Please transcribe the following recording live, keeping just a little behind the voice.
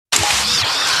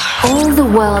All the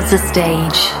world's a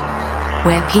stage,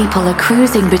 where people are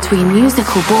cruising between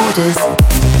musical borders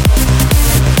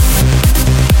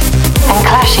and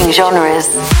clashing genres.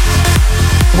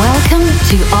 Welcome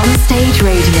to Onstage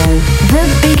Radio, the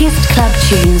biggest club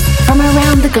tunes from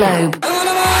around the globe.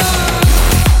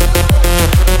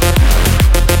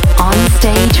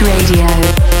 Onstage Radio,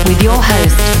 with your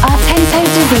host, Artento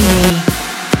Divini.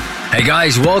 Hey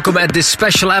guys, welcome at this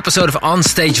special episode of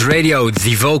Onstage Radio,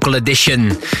 the vocal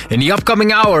edition. In the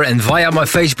upcoming hour and via my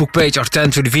Facebook page,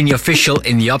 Artento Divini Official,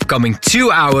 in the upcoming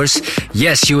 2 hours,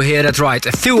 yes, you hear that right,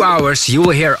 2 hours, you will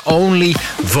hear only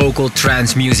vocal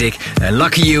trance music. And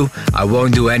lucky you, I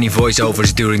won't do any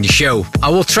voiceovers during the show. I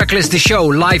will tracklist the show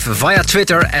live via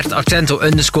Twitter at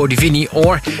Artento_Divini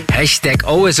or hashtag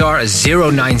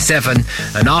OSR097.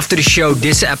 And after the show,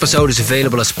 this episode is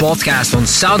available as podcast on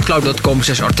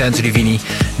soundcloud.com/Artento Divini,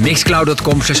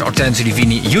 mixcloud.com/Artento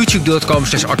Divini,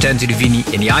 youtube.com/Artento Divini,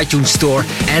 in the iTunes Store,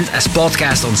 and as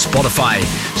podcast on Spotify.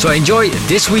 So enjoy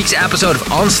this week's episode of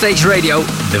Onstage Radio,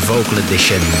 the vocal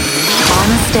edition.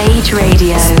 Onstage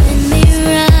Radio.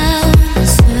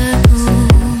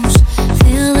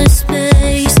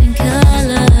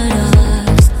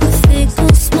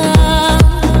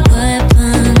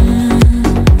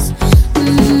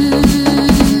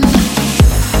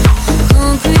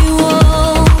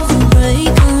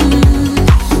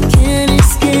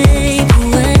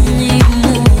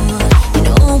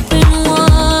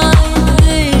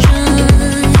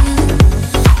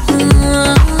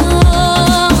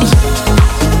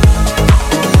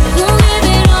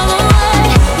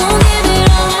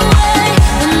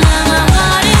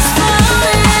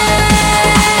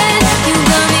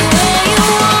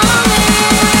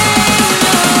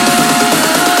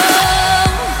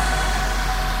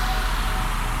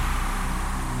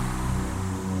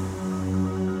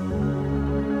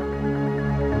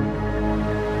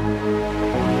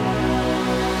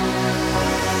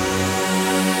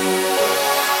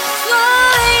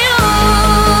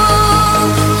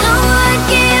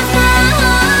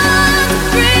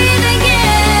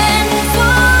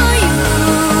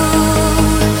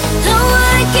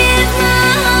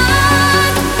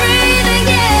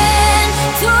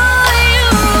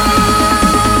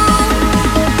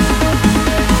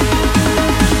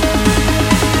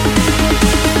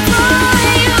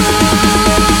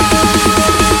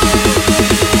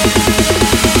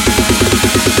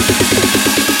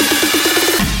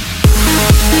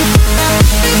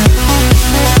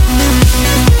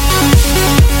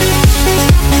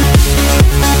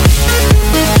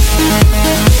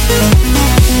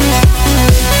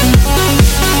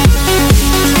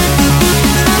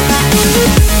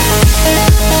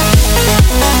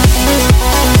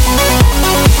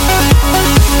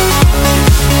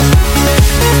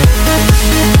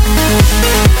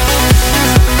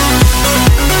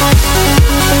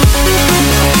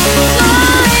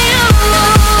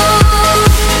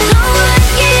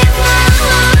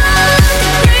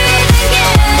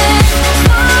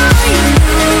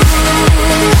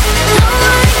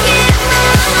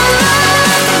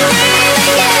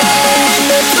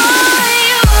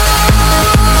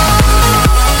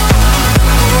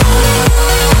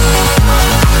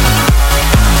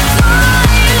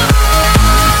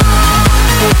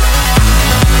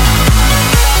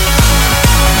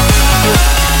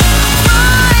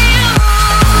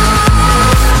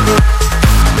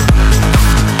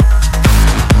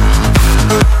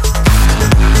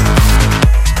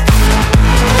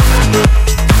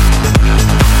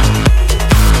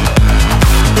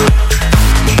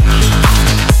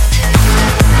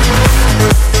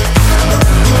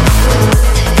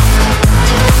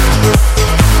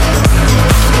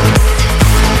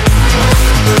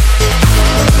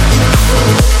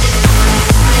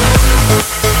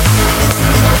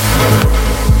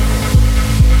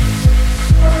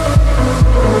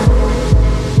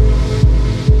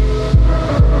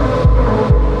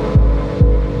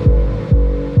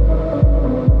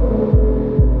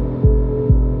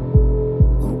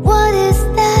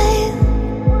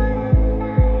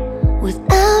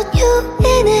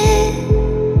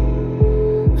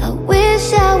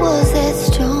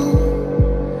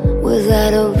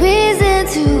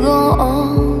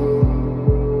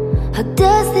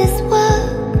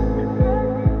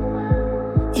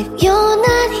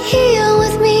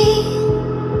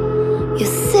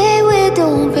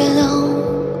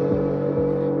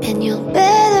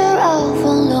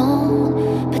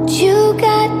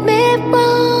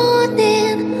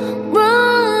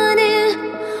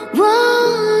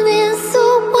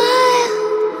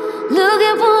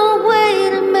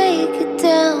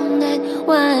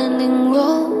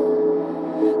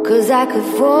 I could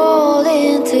fall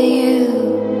into you.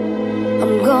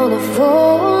 I'm gonna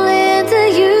fall into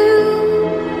you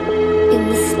in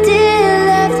the still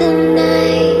of the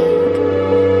night.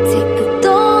 Take the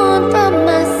dawn from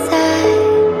my side.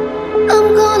 I'm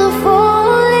gonna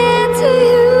fall into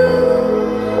you.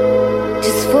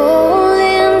 Just fall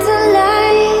into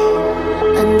light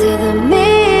under the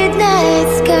midnight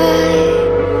sky.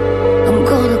 I'm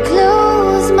gonna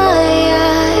close my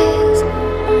eyes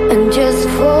and just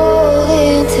fall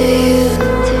into you.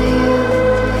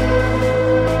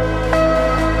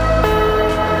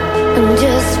 And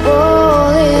just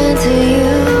fall into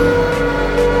you.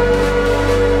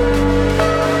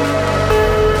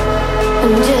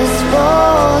 And just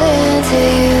fall into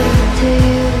you. To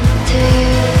you, to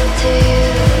you, to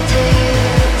you,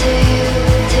 to you,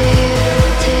 to you,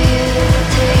 to you, to you,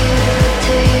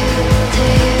 to you, to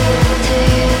you,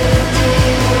 to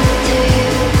you,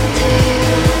 to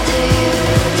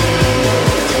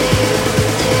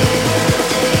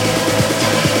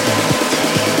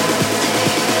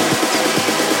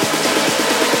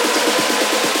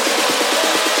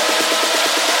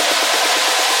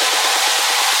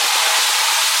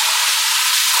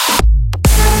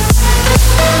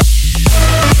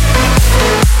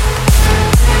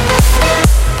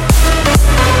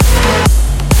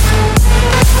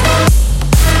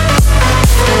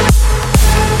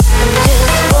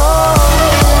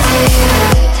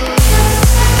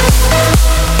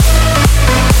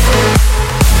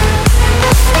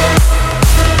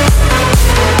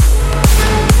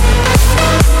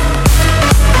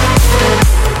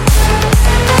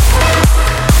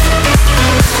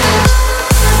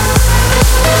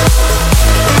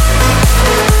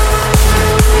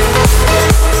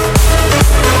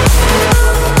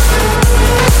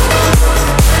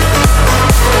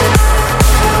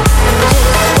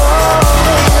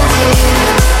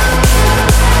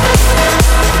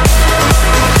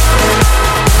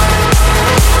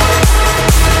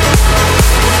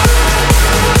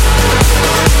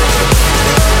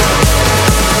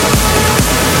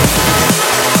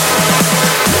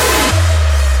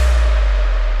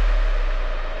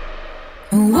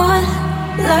What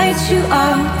lights you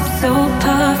up so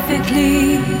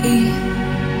perfectly?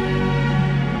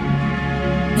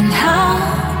 And how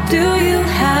do you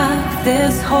have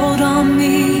this hold on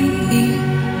me?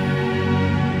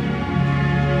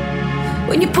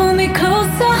 When you pull me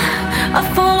closer, I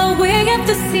fall away at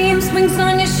the seams, wings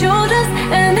on your shoulders,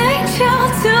 an angel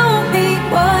to me.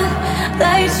 What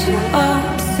lights you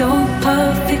up so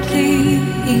perfectly?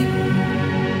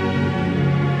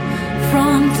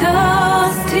 From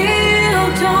dusk till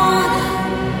dawn,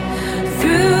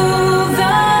 through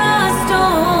the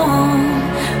storm,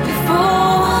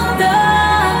 before the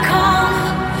calm,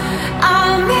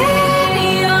 I'm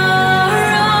in your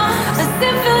arms. A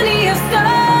symphony of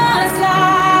stars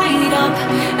light up,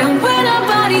 and when our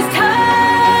bodies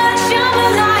touch, I'm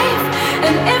alive.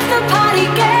 And if the party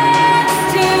gets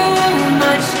too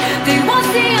much, they won't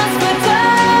see us for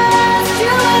dust,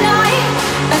 you and I.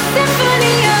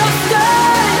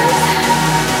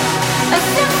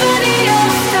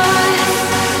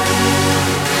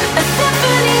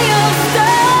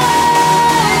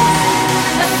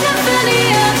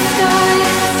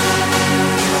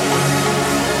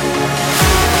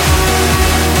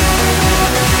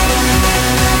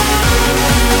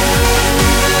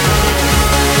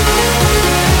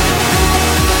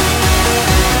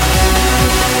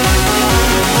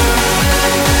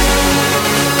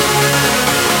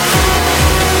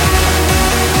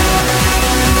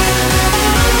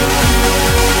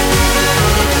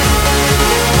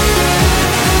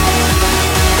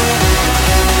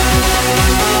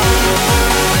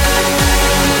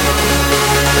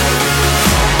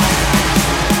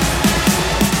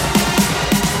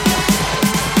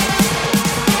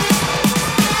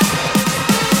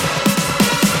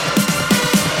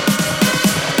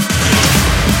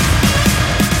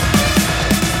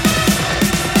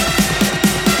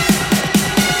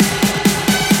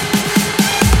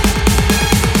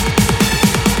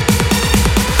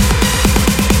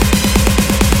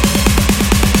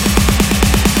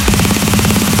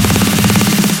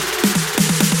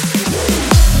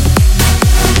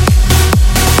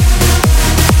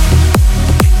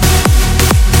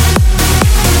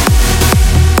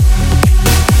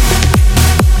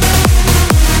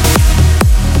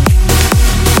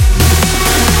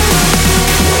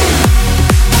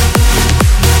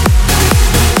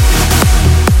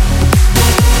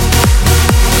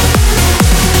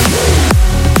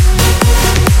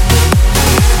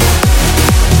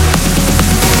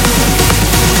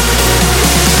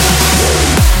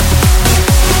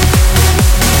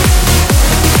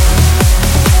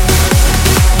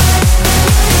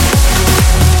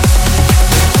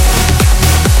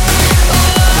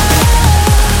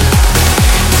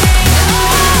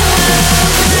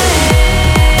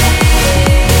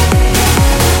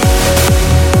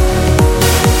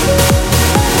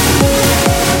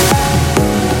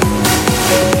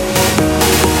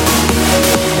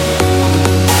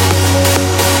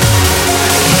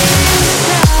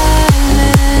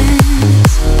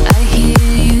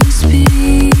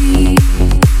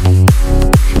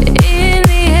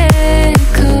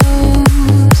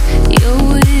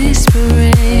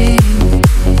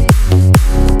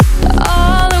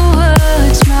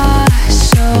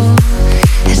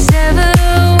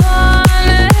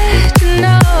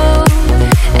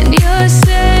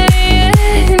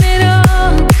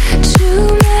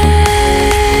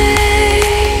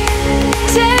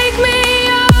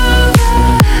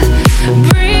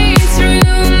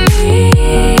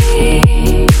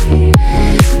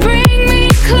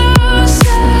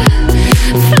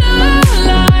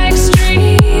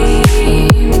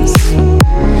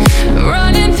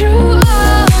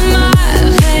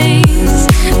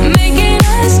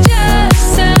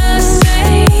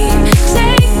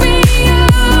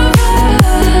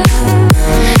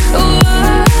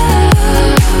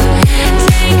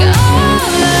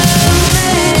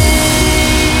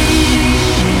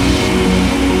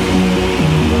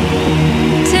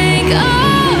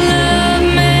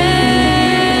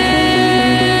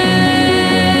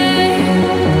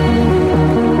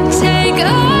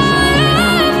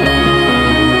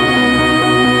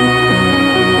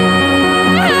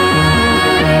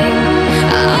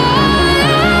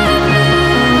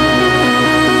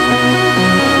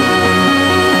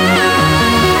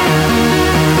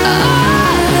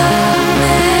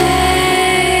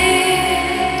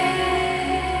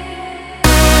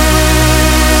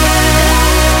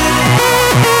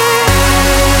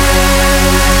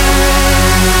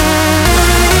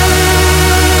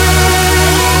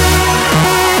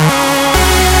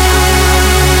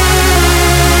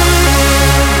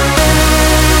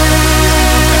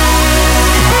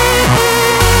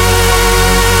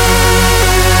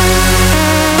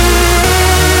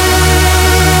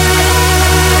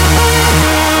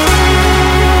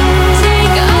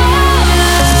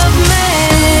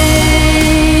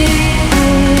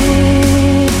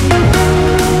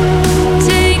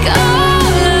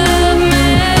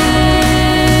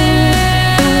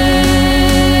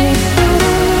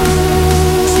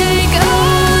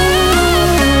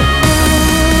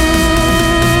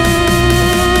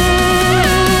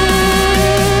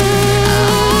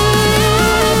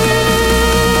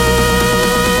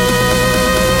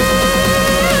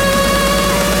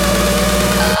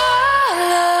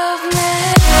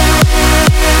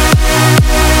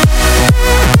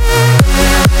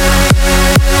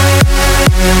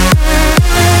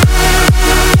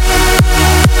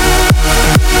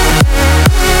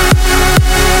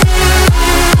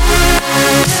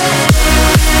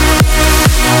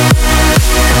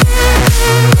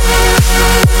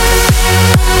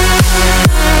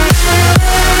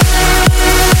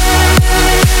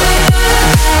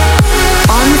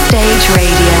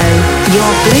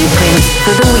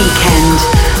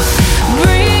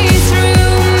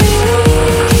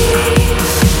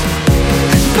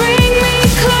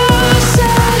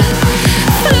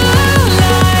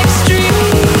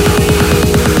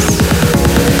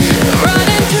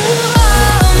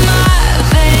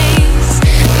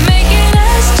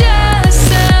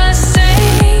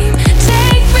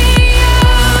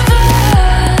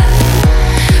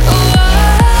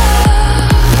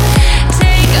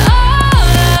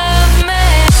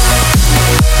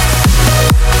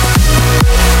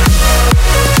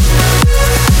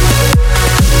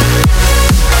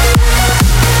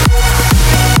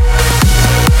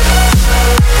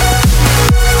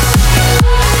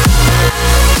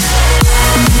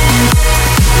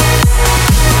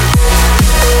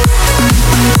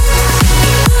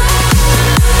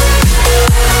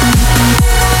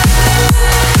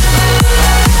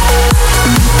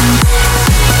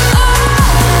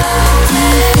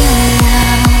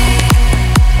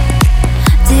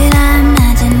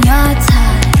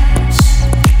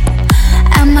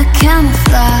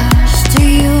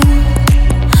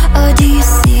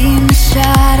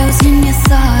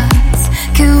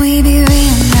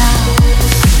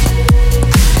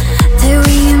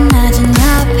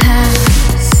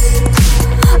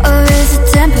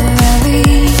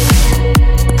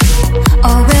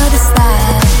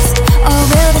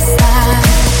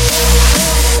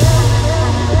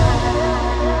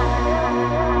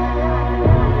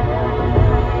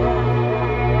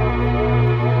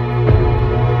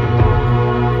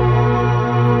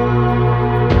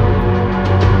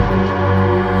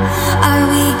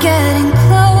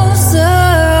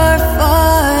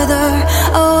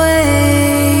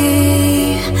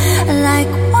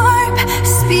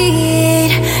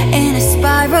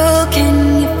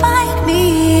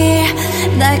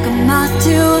 moth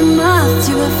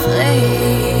to a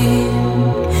flame.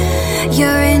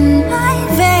 You're in my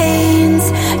veins.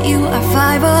 You are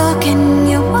fiber, can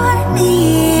you warm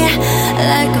me?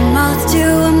 Like a moth to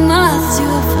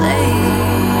a flame.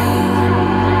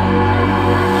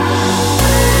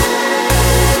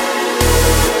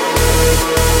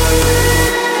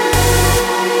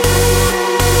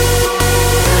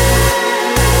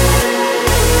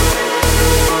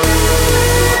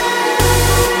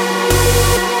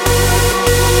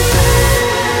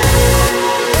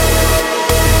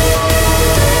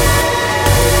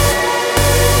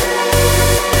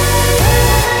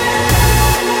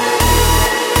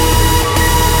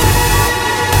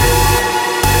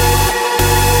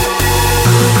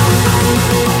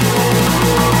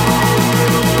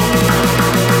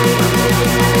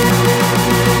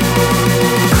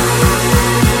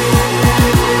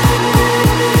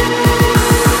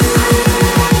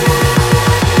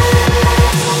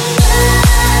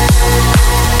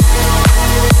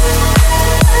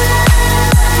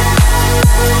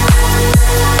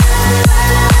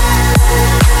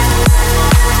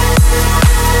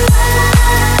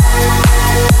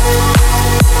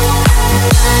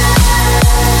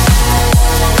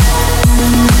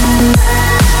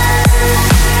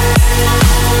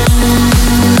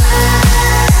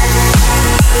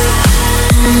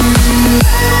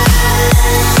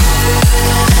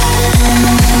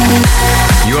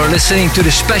 Listening to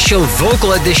the special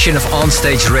vocal edition of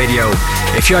Onstage Radio.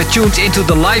 If you are tuned into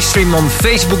the live stream on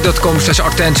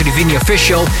facebook.com/Artento Divini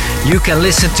Official, you can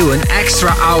listen to an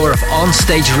extra hour of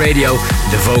Onstage Radio,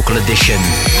 the vocal edition.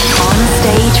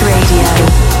 Onstage Radio.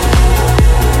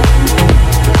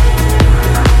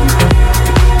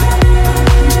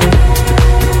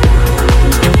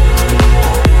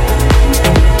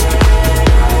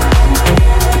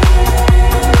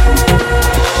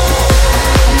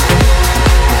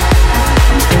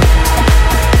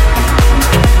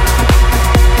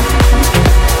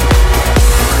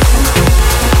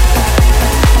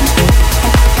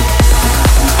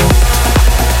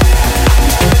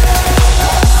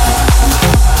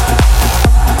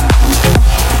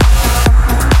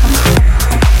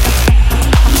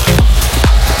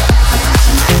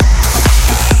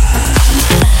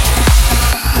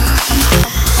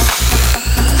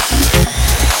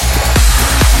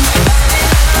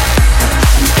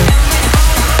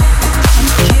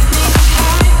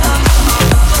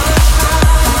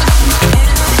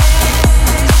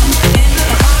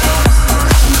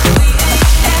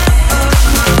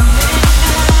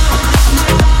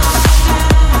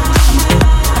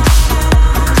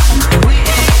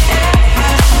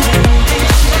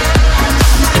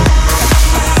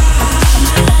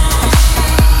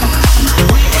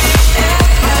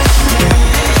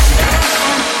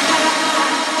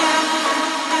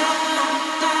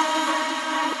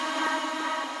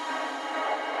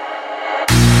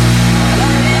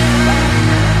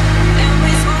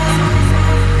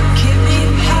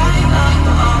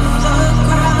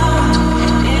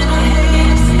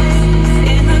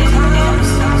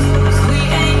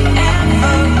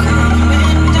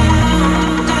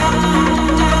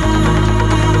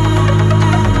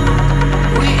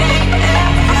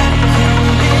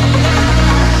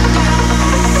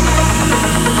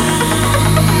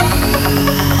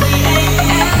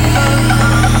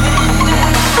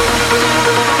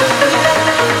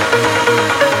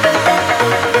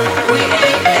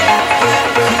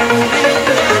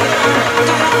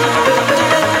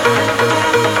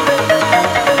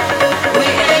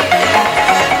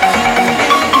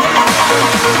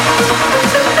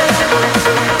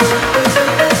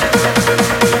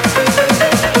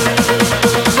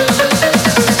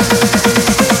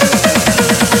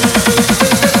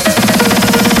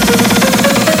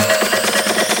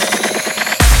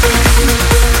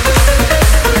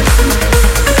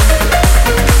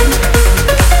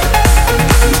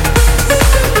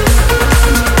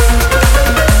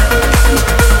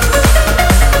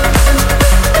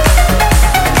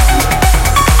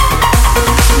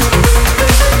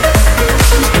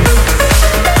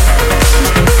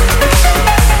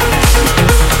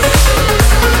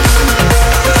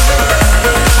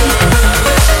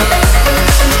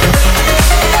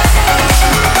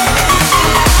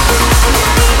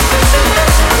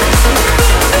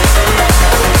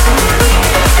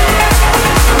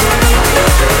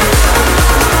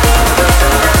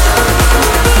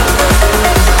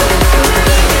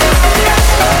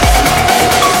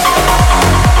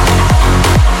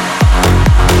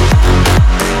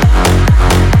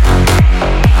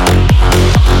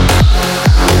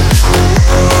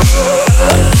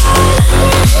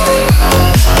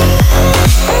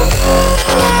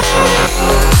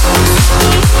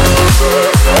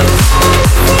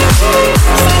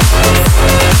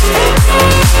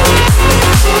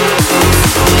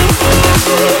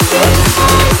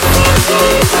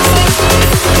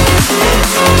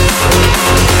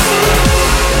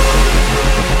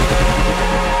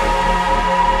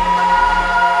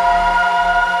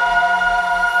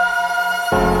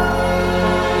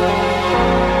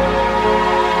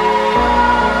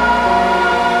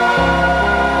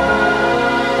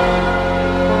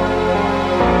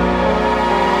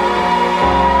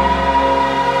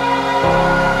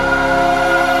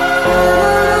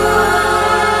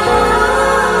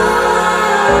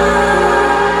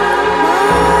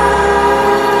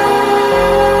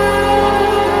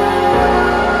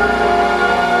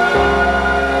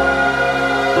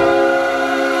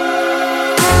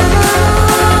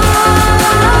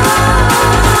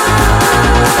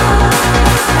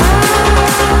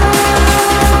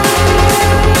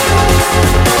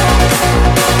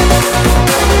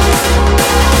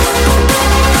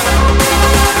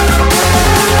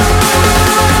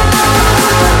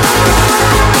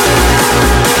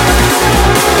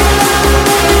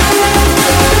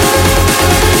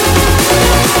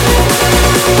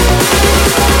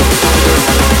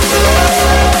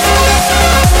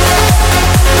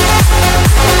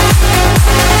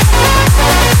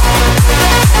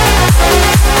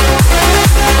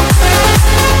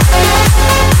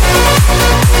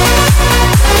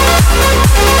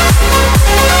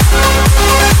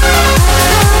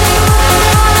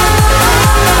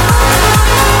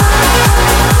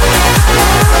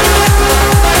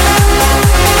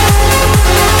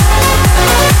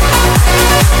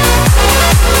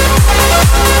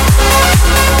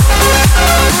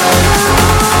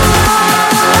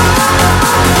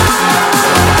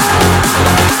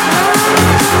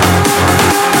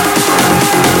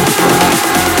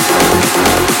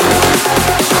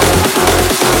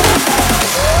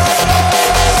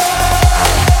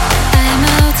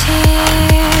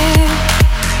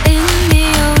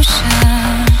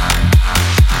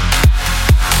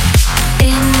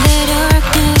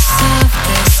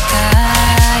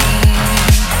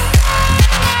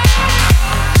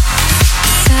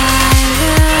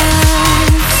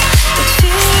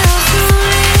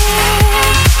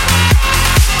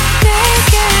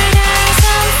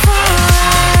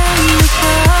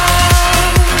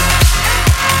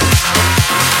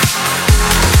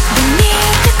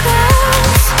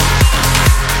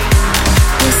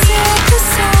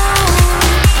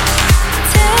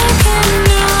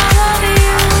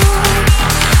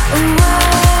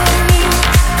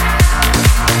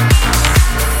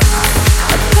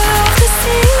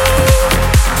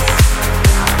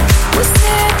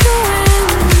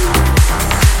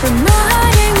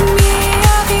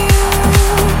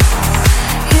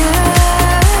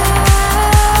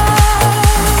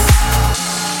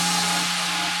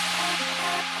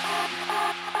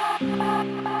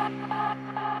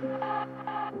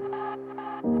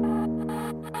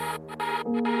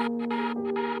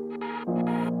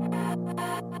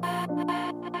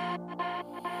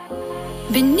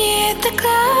 beneath the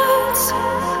clouds.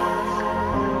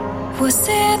 Was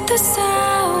it the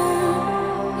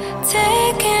sound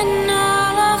taking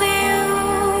all of you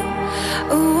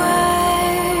away?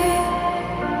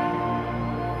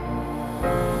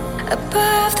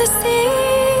 Above the sea,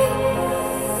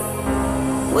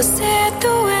 was it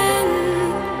the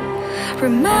wind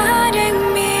reminding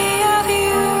me of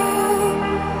you?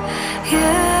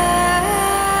 Yeah.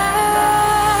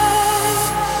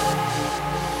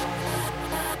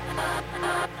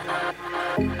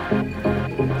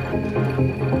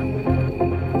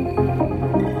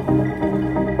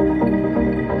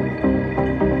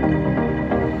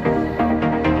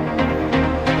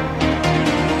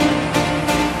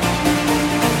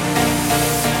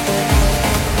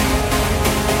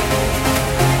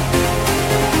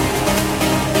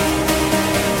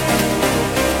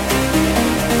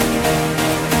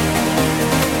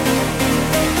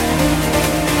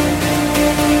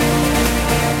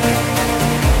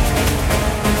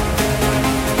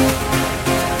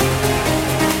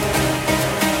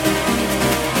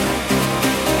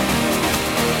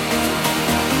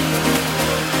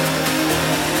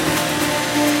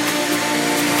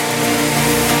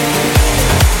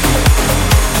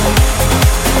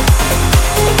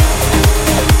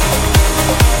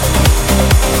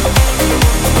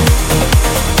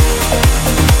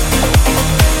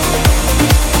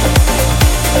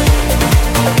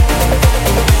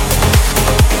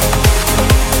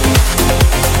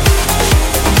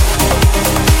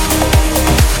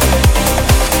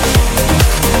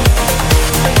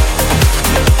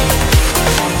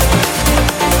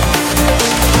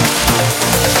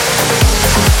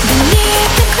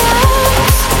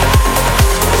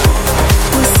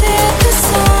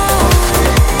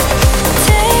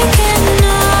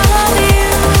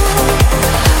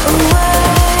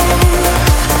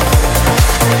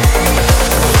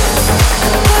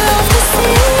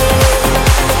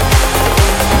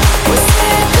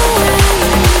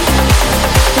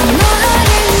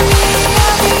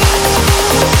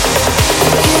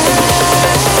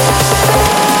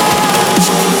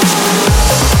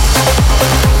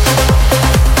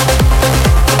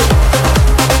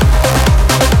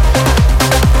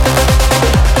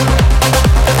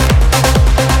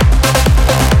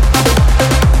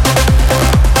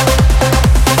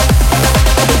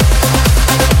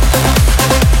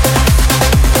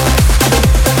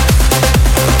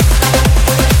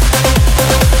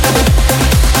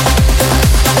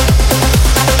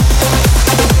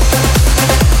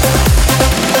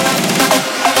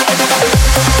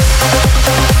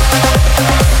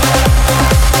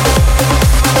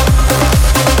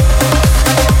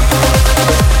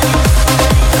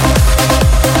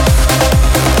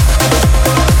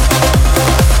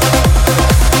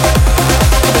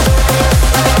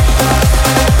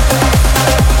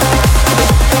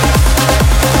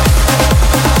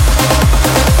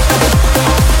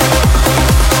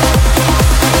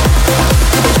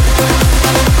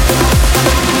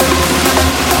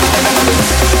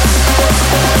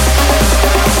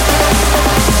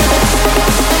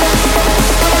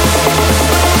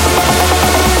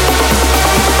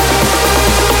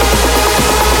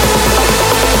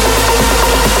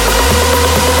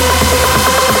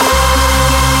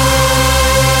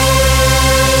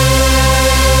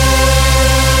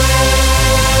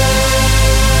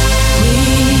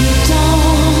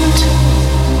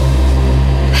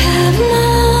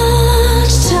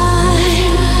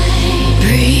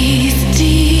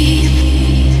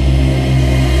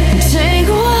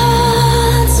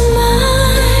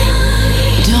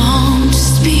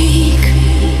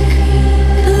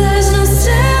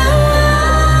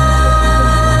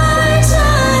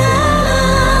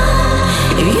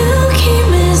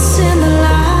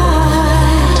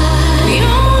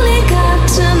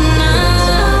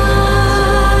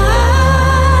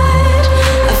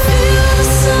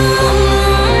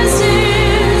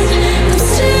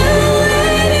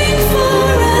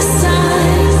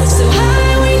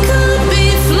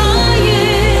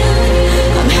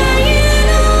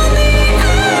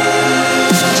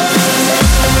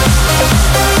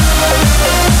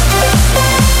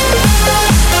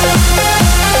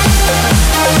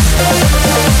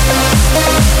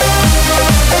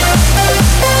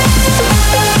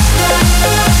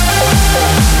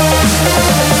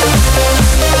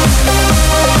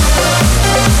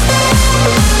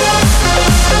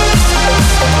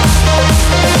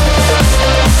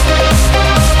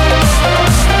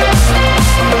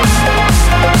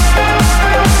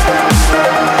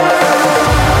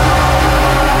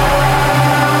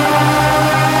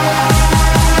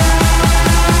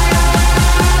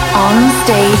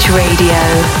 Stage Radio.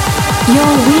 Your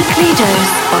weekly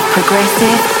dose of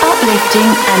progressive, uplifting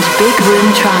and big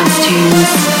room trance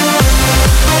tunes.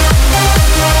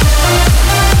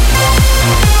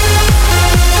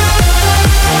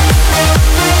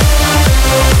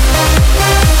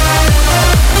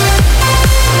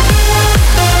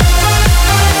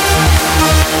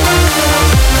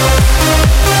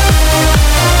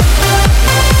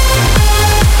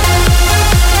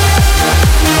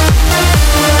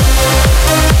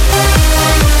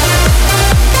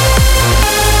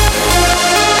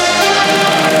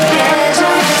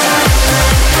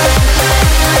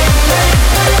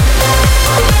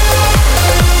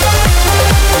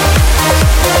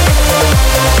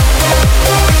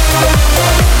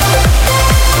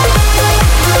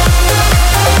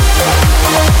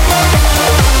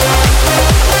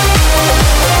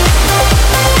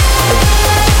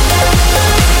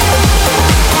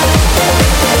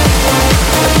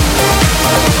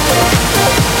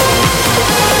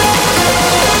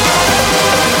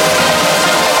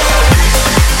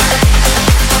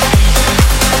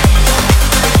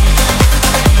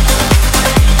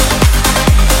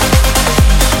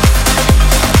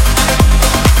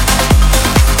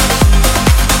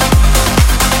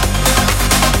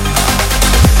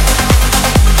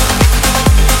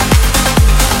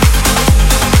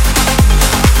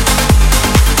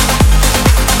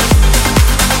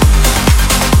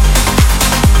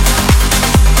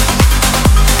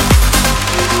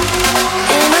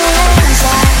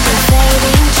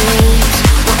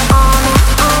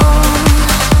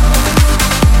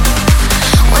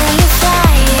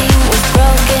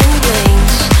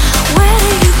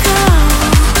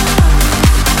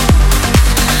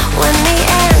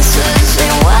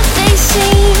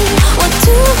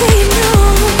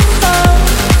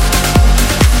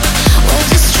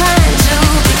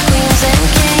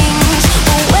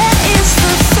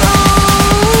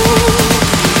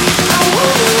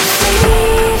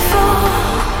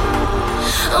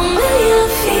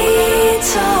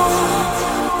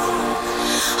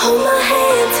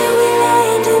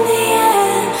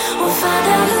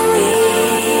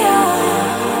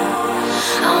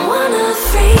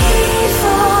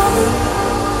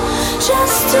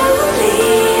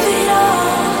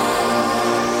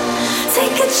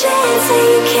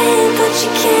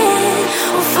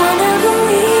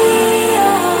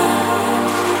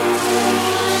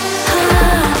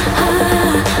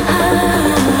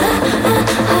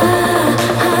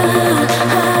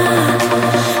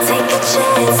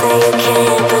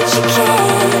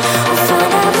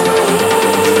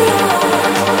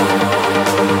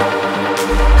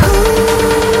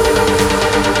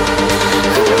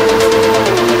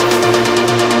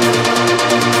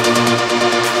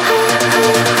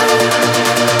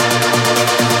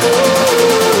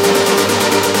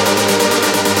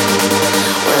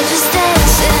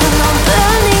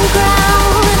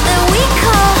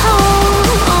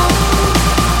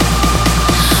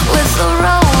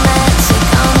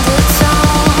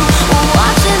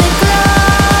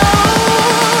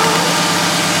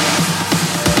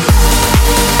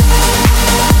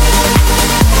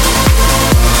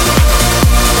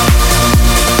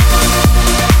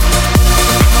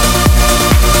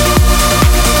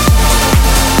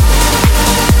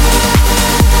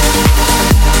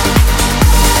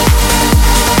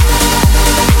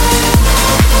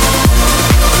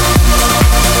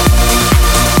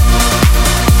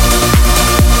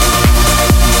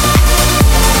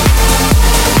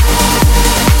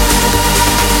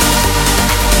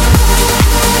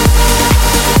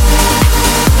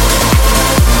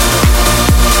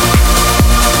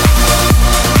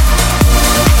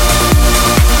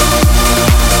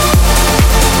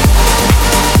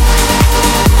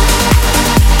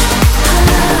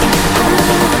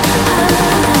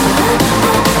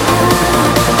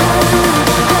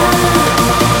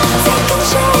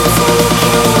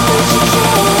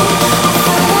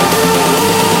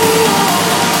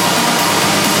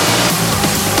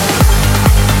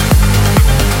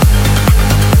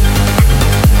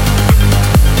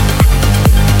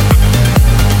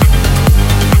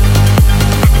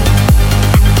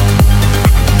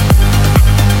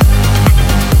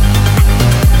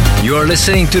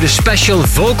 Listening to the special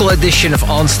vocal edition of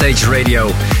Onstage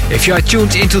Radio. If you are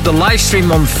tuned into the live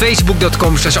stream on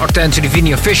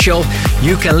facebook.com/Artento-Divini-Official,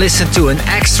 you can listen to an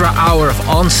extra hour of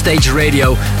Onstage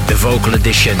Radio, the vocal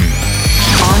edition.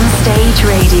 Onstage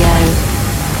Radio.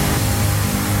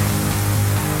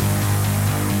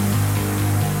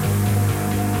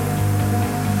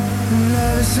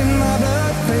 Love is in my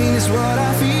blood, pain is what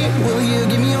I feel. Will you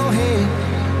give me your hand?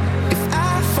 If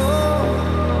I fall,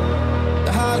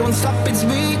 the heart won't stop it. it's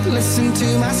weak, listen to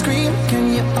my scream.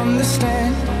 Can you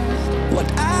understand what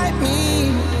I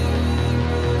mean?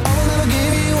 I'll never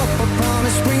give you up, I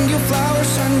promise. Bring you flowers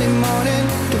Sunday morning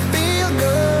to feel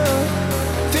good,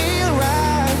 feel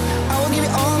right. I will give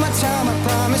you all my time, I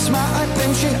promise. My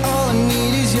attention, all I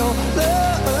need is your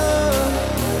love.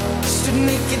 Stood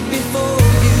naked before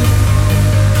you.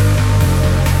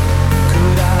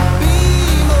 Could I be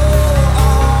more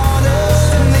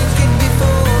honest? Stood naked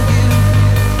before you.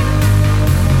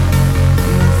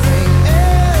 Nothing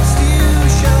else to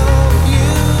show you.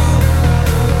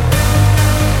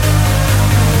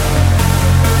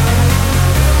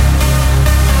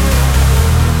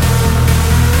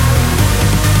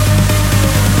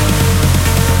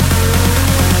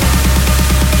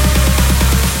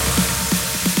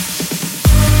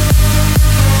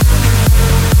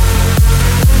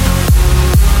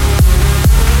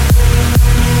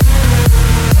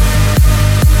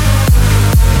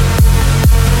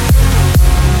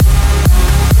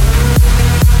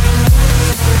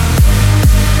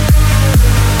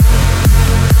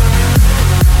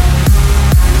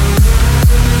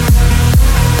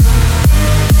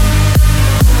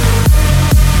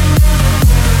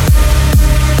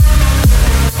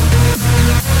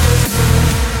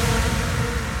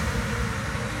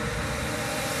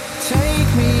 Take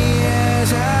me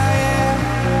as I am.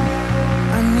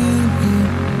 I need you.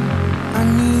 I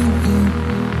need you.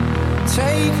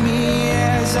 Take me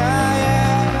as I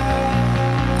am.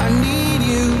 I need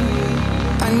you.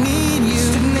 I need you.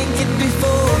 Stood naked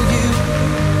before you.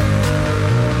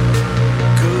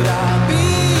 Could I be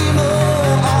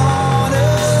more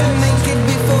honest? Stood naked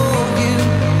before you.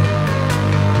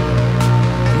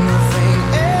 Nothing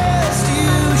else to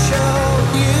show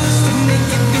you. Stood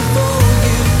naked before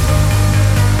you.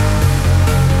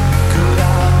 Could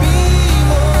I be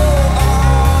more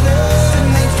honest? Stood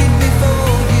naked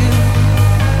before you.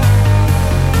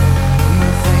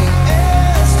 Nothing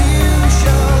else to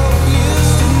show you.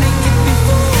 Stood naked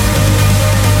before you.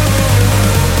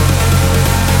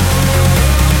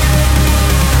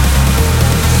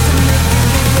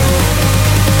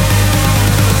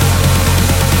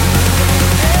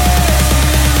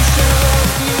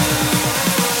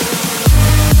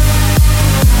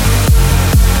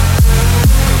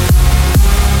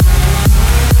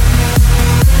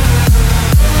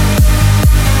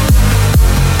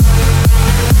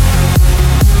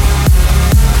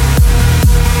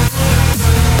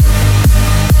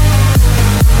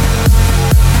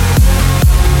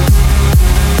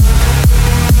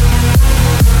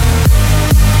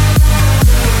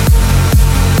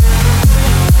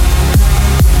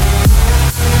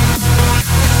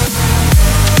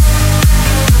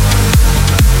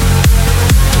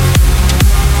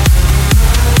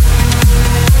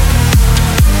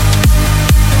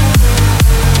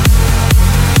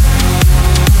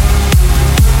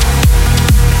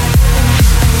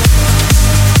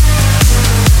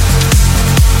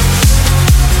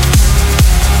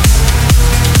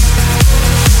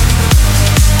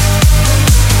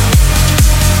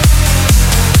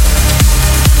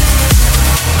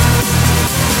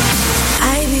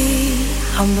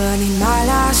 I'm burning my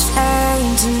last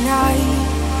aim tonight.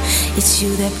 It's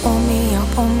you that pull me out,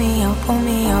 pull me out, pull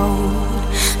me out.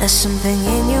 There's something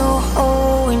in your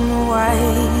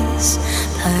ways,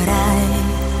 but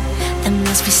there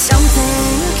must be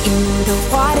something in the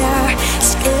water.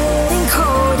 It's getting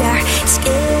colder, it's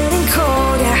getting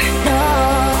colder. No,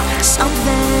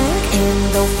 something in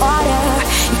the water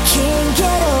you can't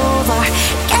get over,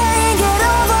 can't get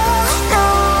over. No,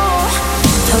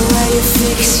 the way you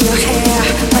fix your hair,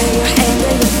 way you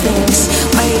handle your things,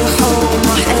 way you hold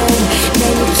my hand,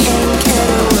 then you can't get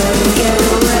away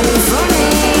from me.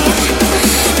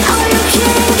 No, you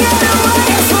can't get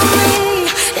away from me.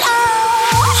 No.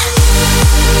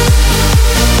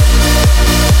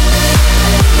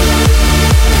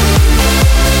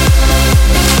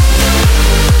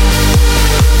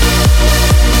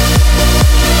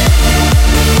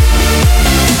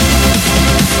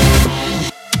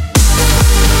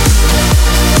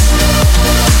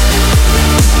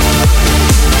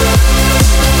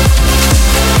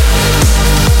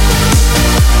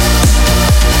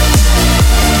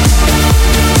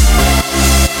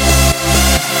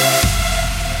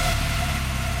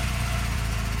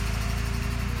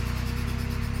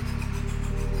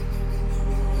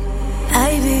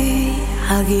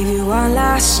 I'll give you one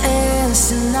last chance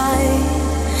tonight,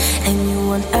 and you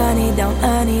won't earn it down,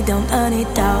 earn it down, earn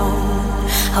it down.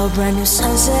 A brand new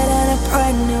sunset and a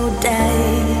brand new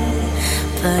day.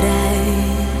 But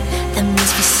there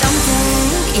must be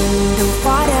something in the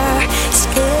water. It's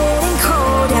getting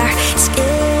colder, it's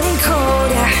getting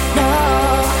colder. No.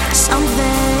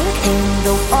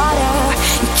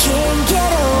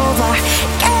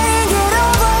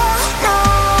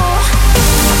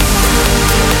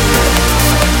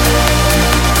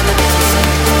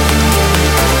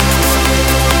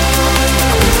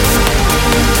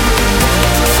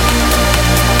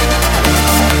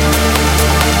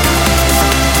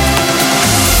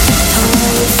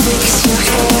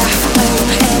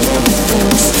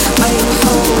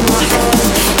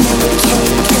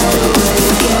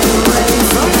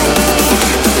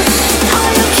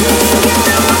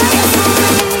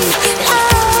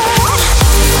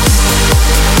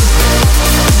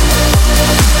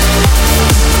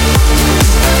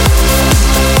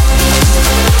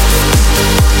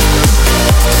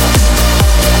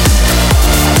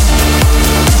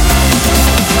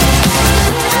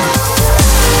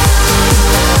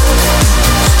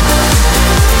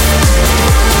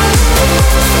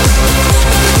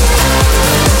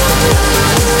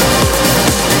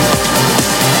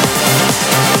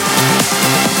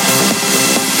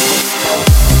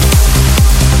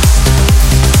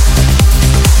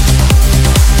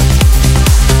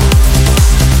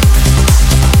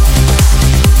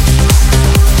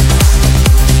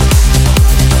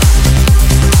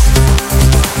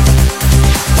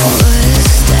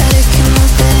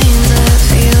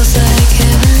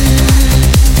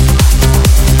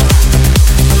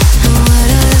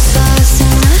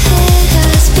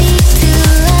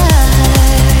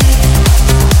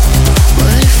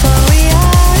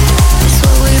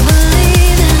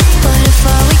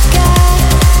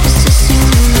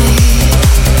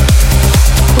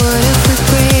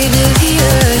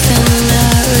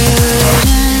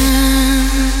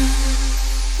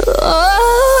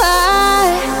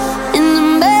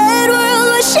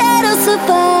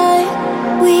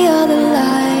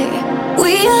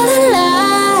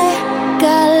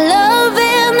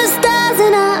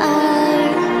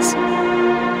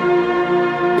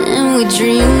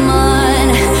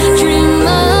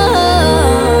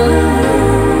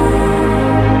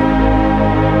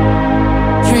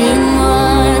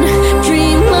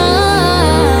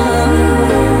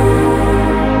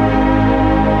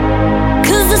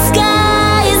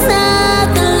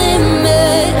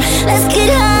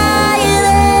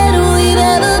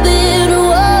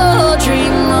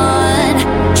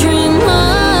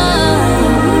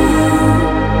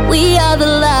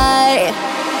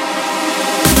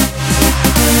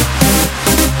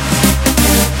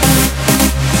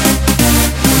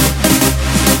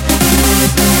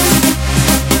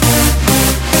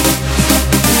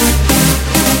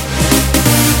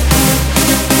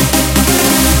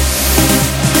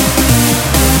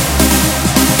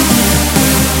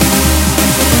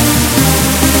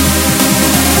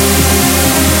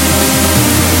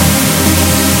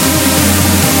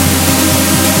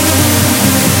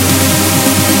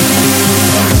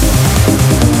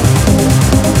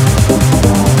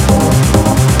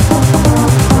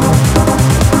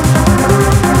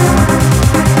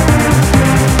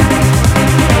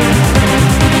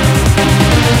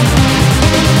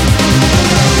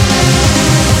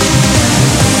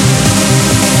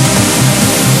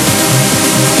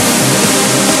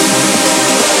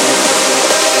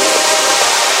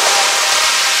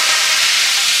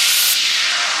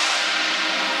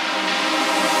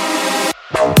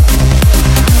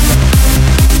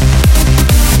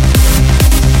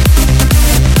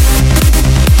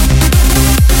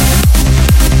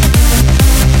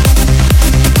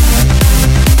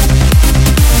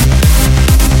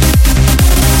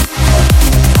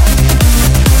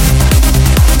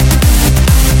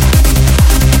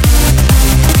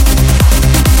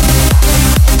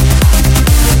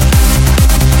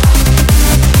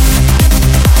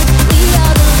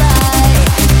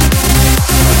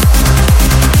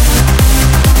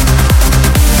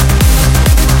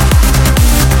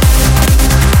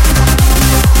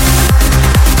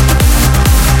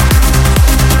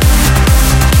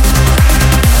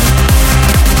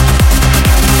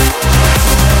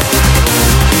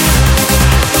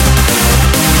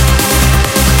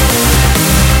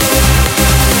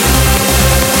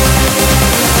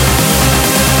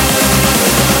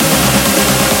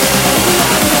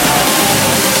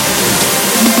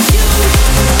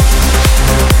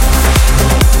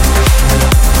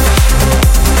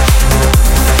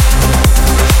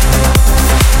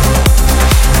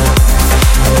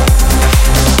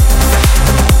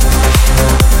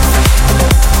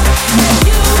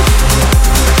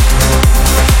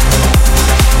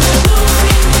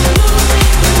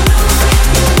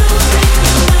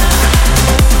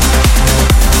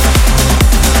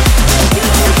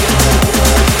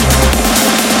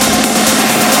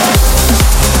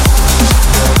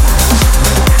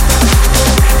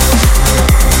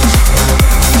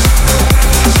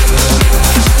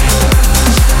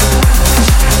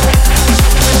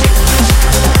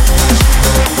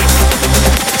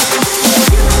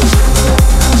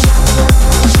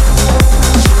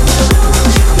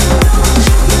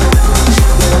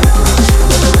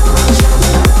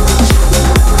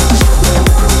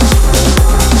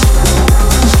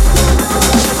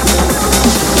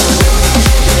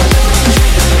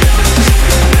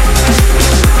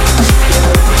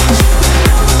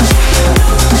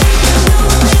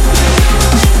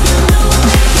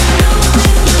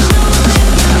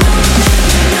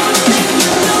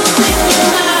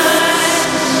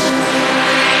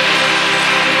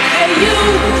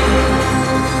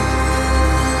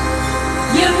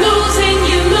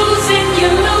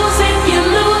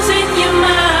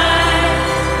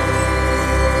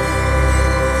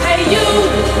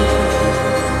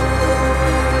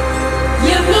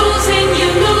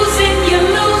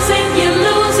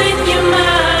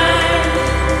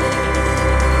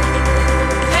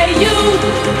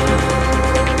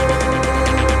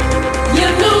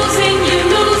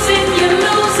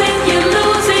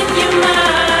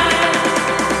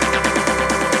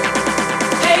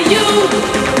 Losing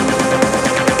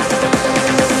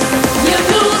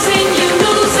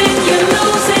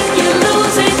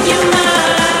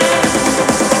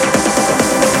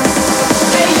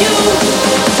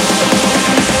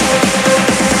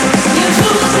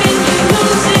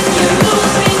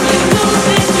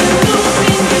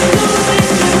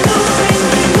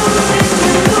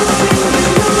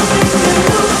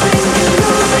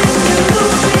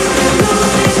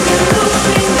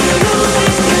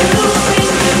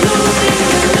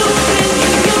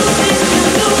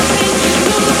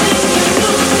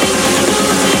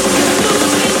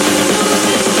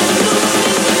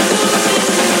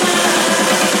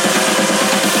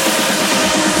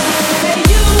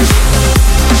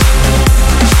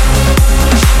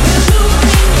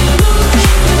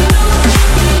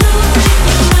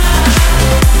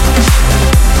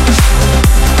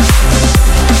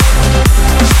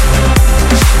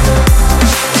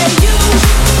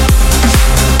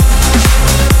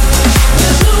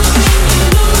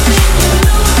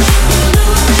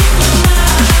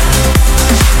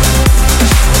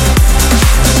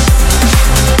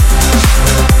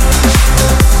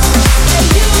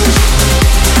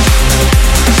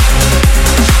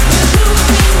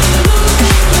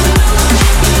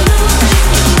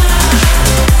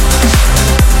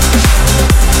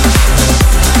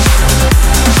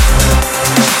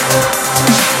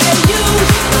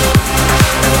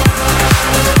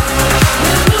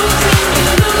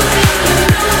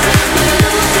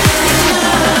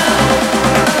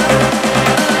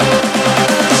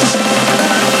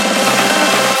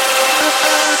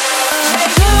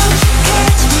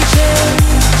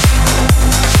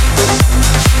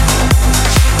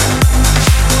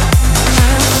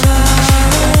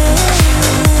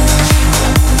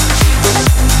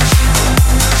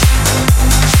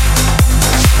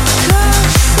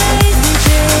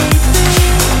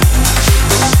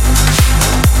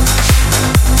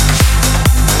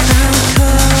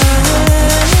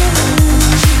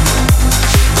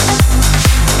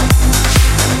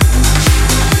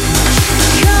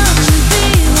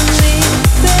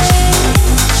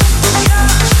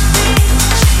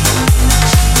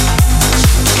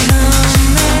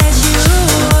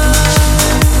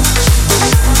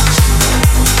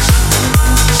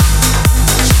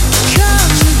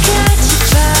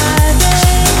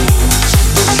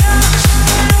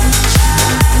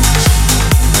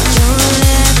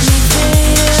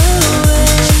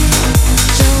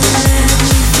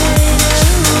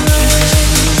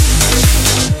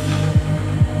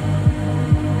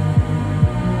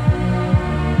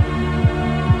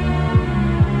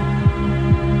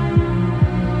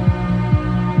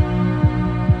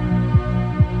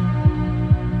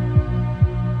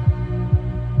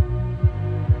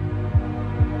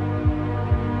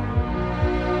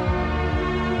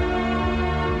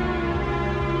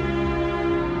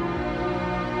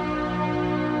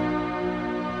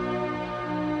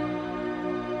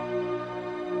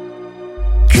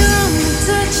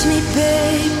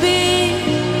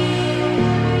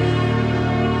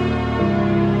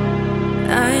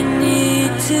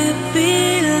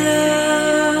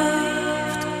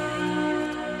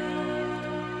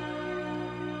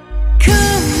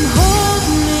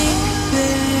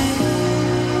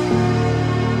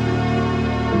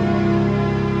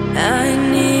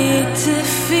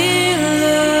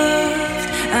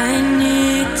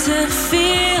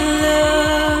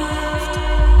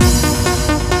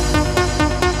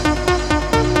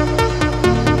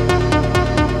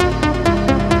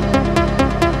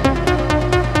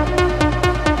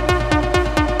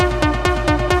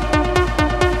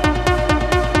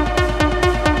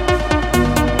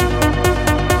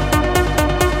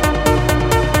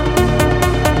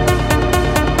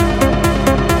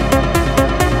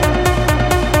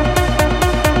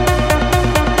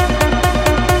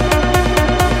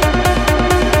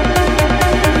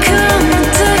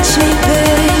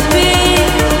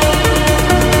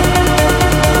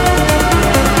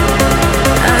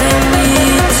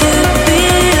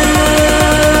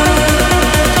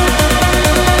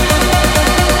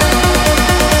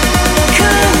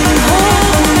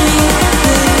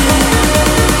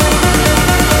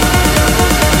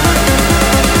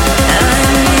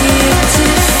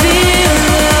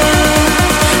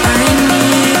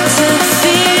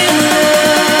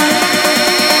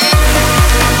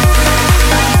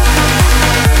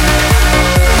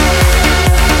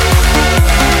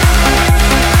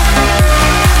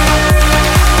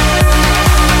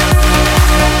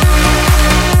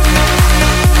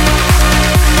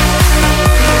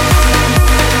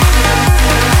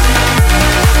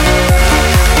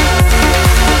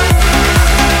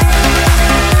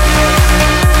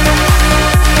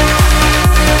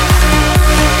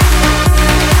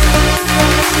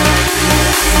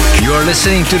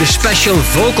listening to the special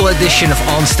vocal edition of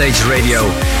Onstage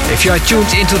Radio. If you are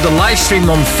tuned into the live stream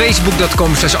on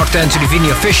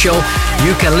facebook.com/ArtentToDiviniOfficial,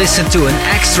 you can listen to an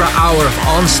extra hour of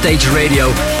Onstage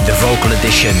Radio, the vocal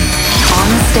edition.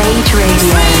 Onstage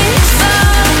Radio.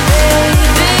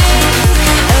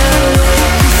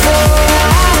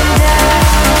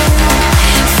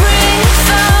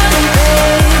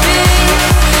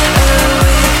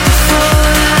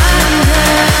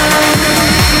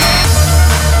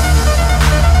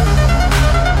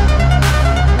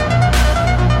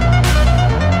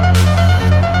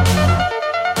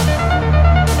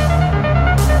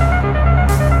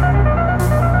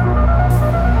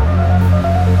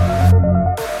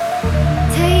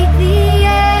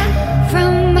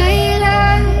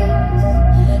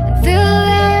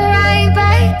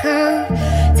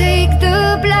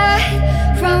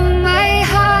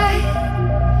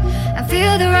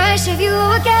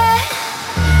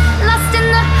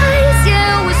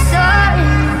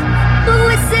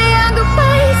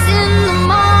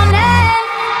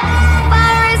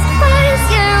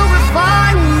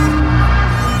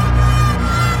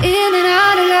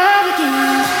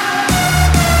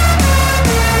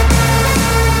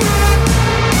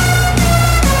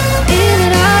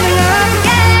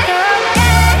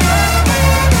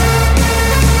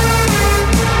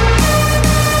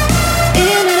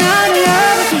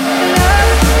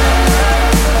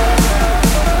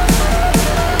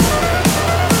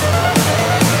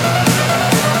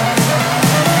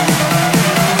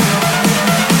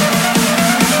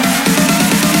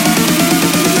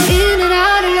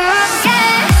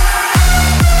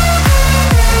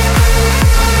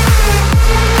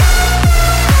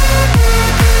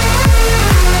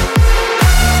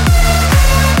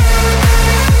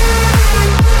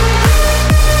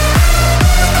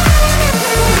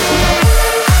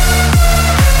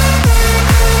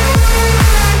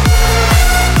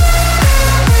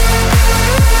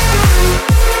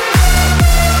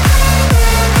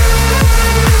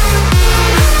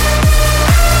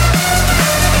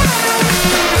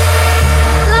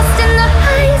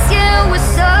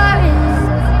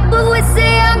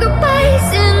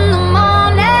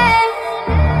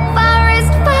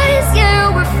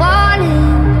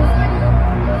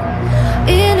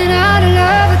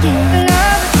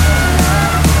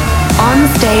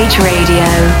 Radio,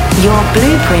 your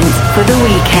blueprint for the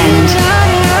weekend.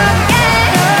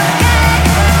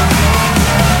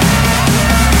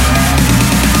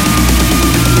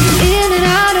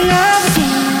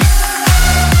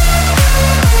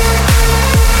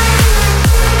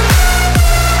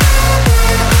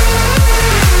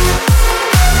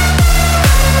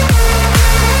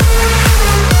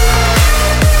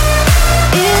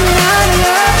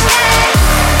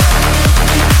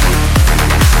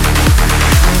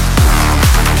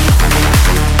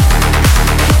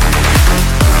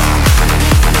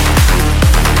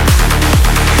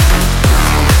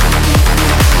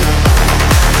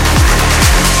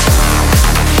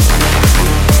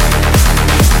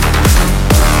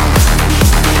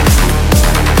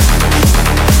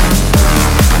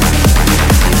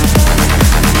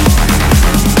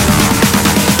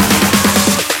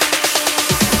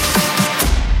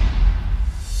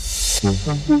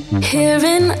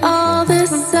 Hearing all the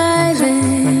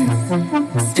silence,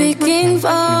 speaking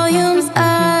volumes,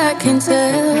 I can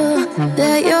tell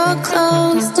that you're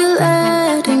close to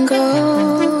letting go.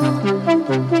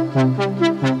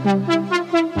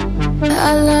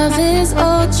 Our love is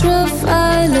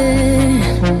ultraviolet,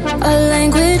 a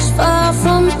language far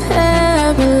from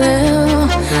parallel.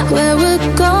 Where we're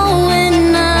going,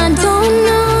 I don't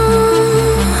know,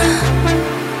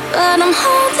 but I'm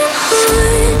holding on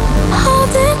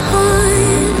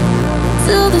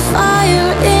till the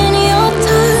fire in your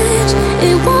touch.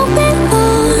 It won't be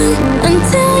long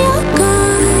until you're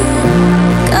gone,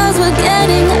 'cause we're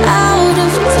getting out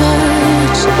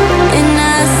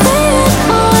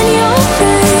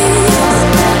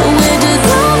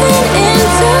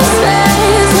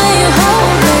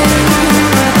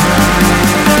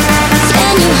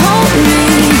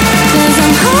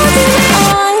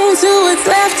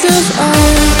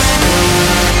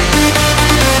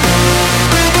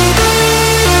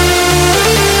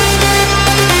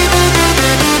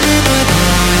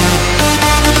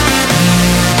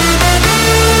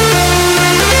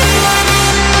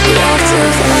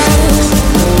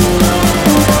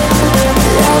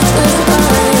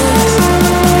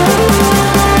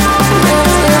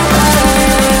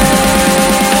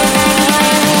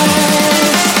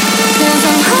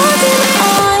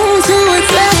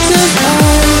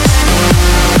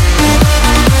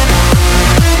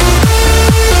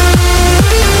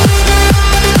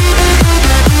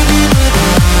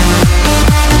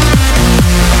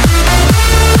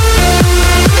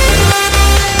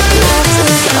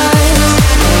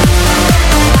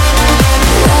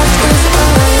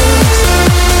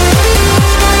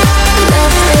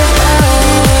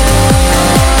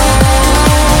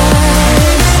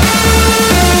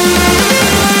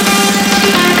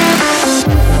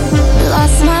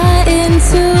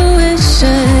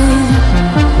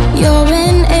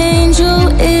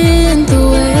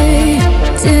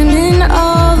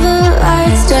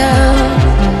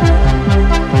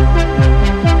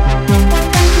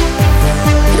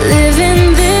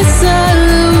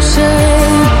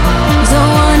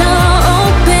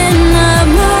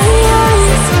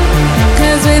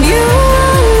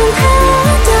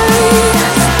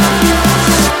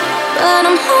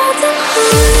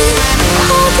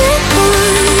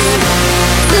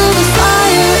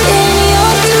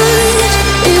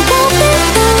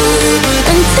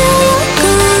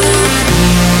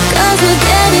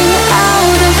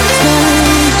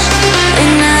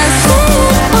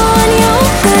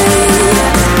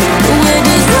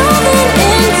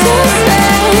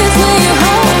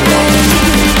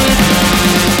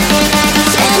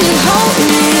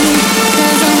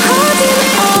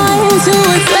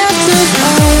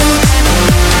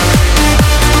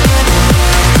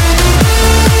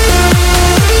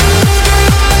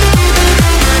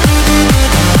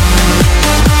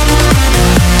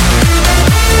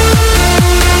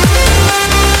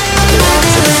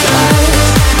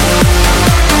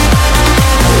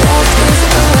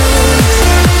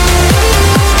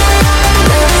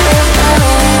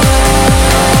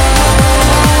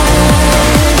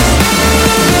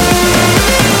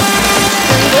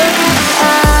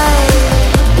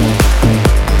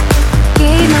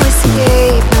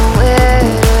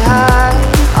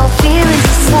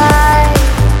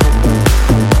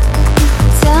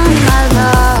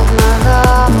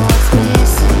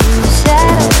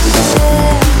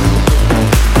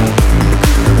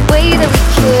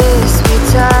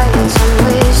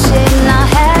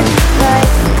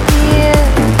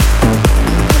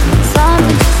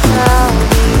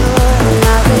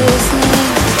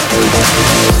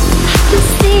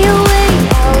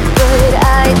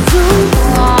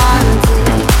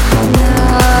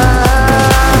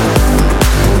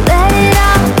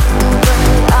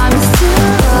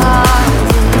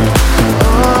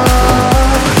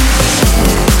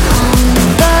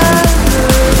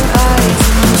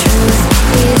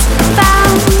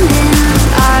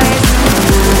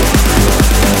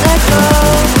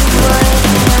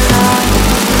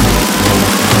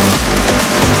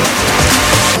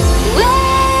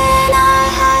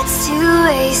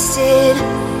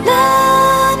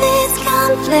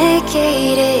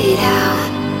complicated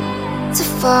how to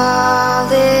fall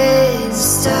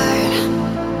start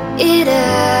it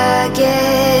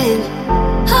again.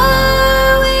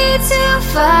 Are we too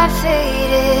far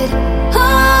faded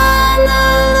on the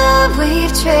love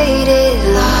we've traded?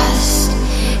 Lost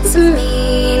to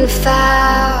mean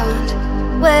found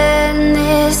when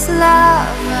this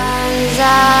love runs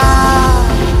out.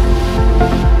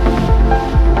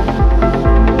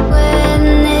 When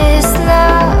this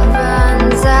love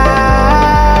runs out.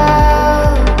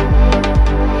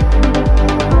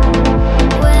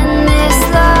 When this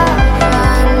love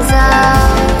runs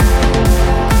out.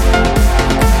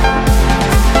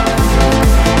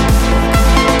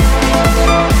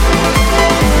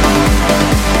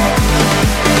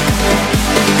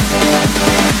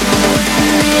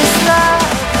 When this love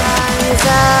runs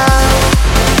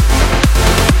out.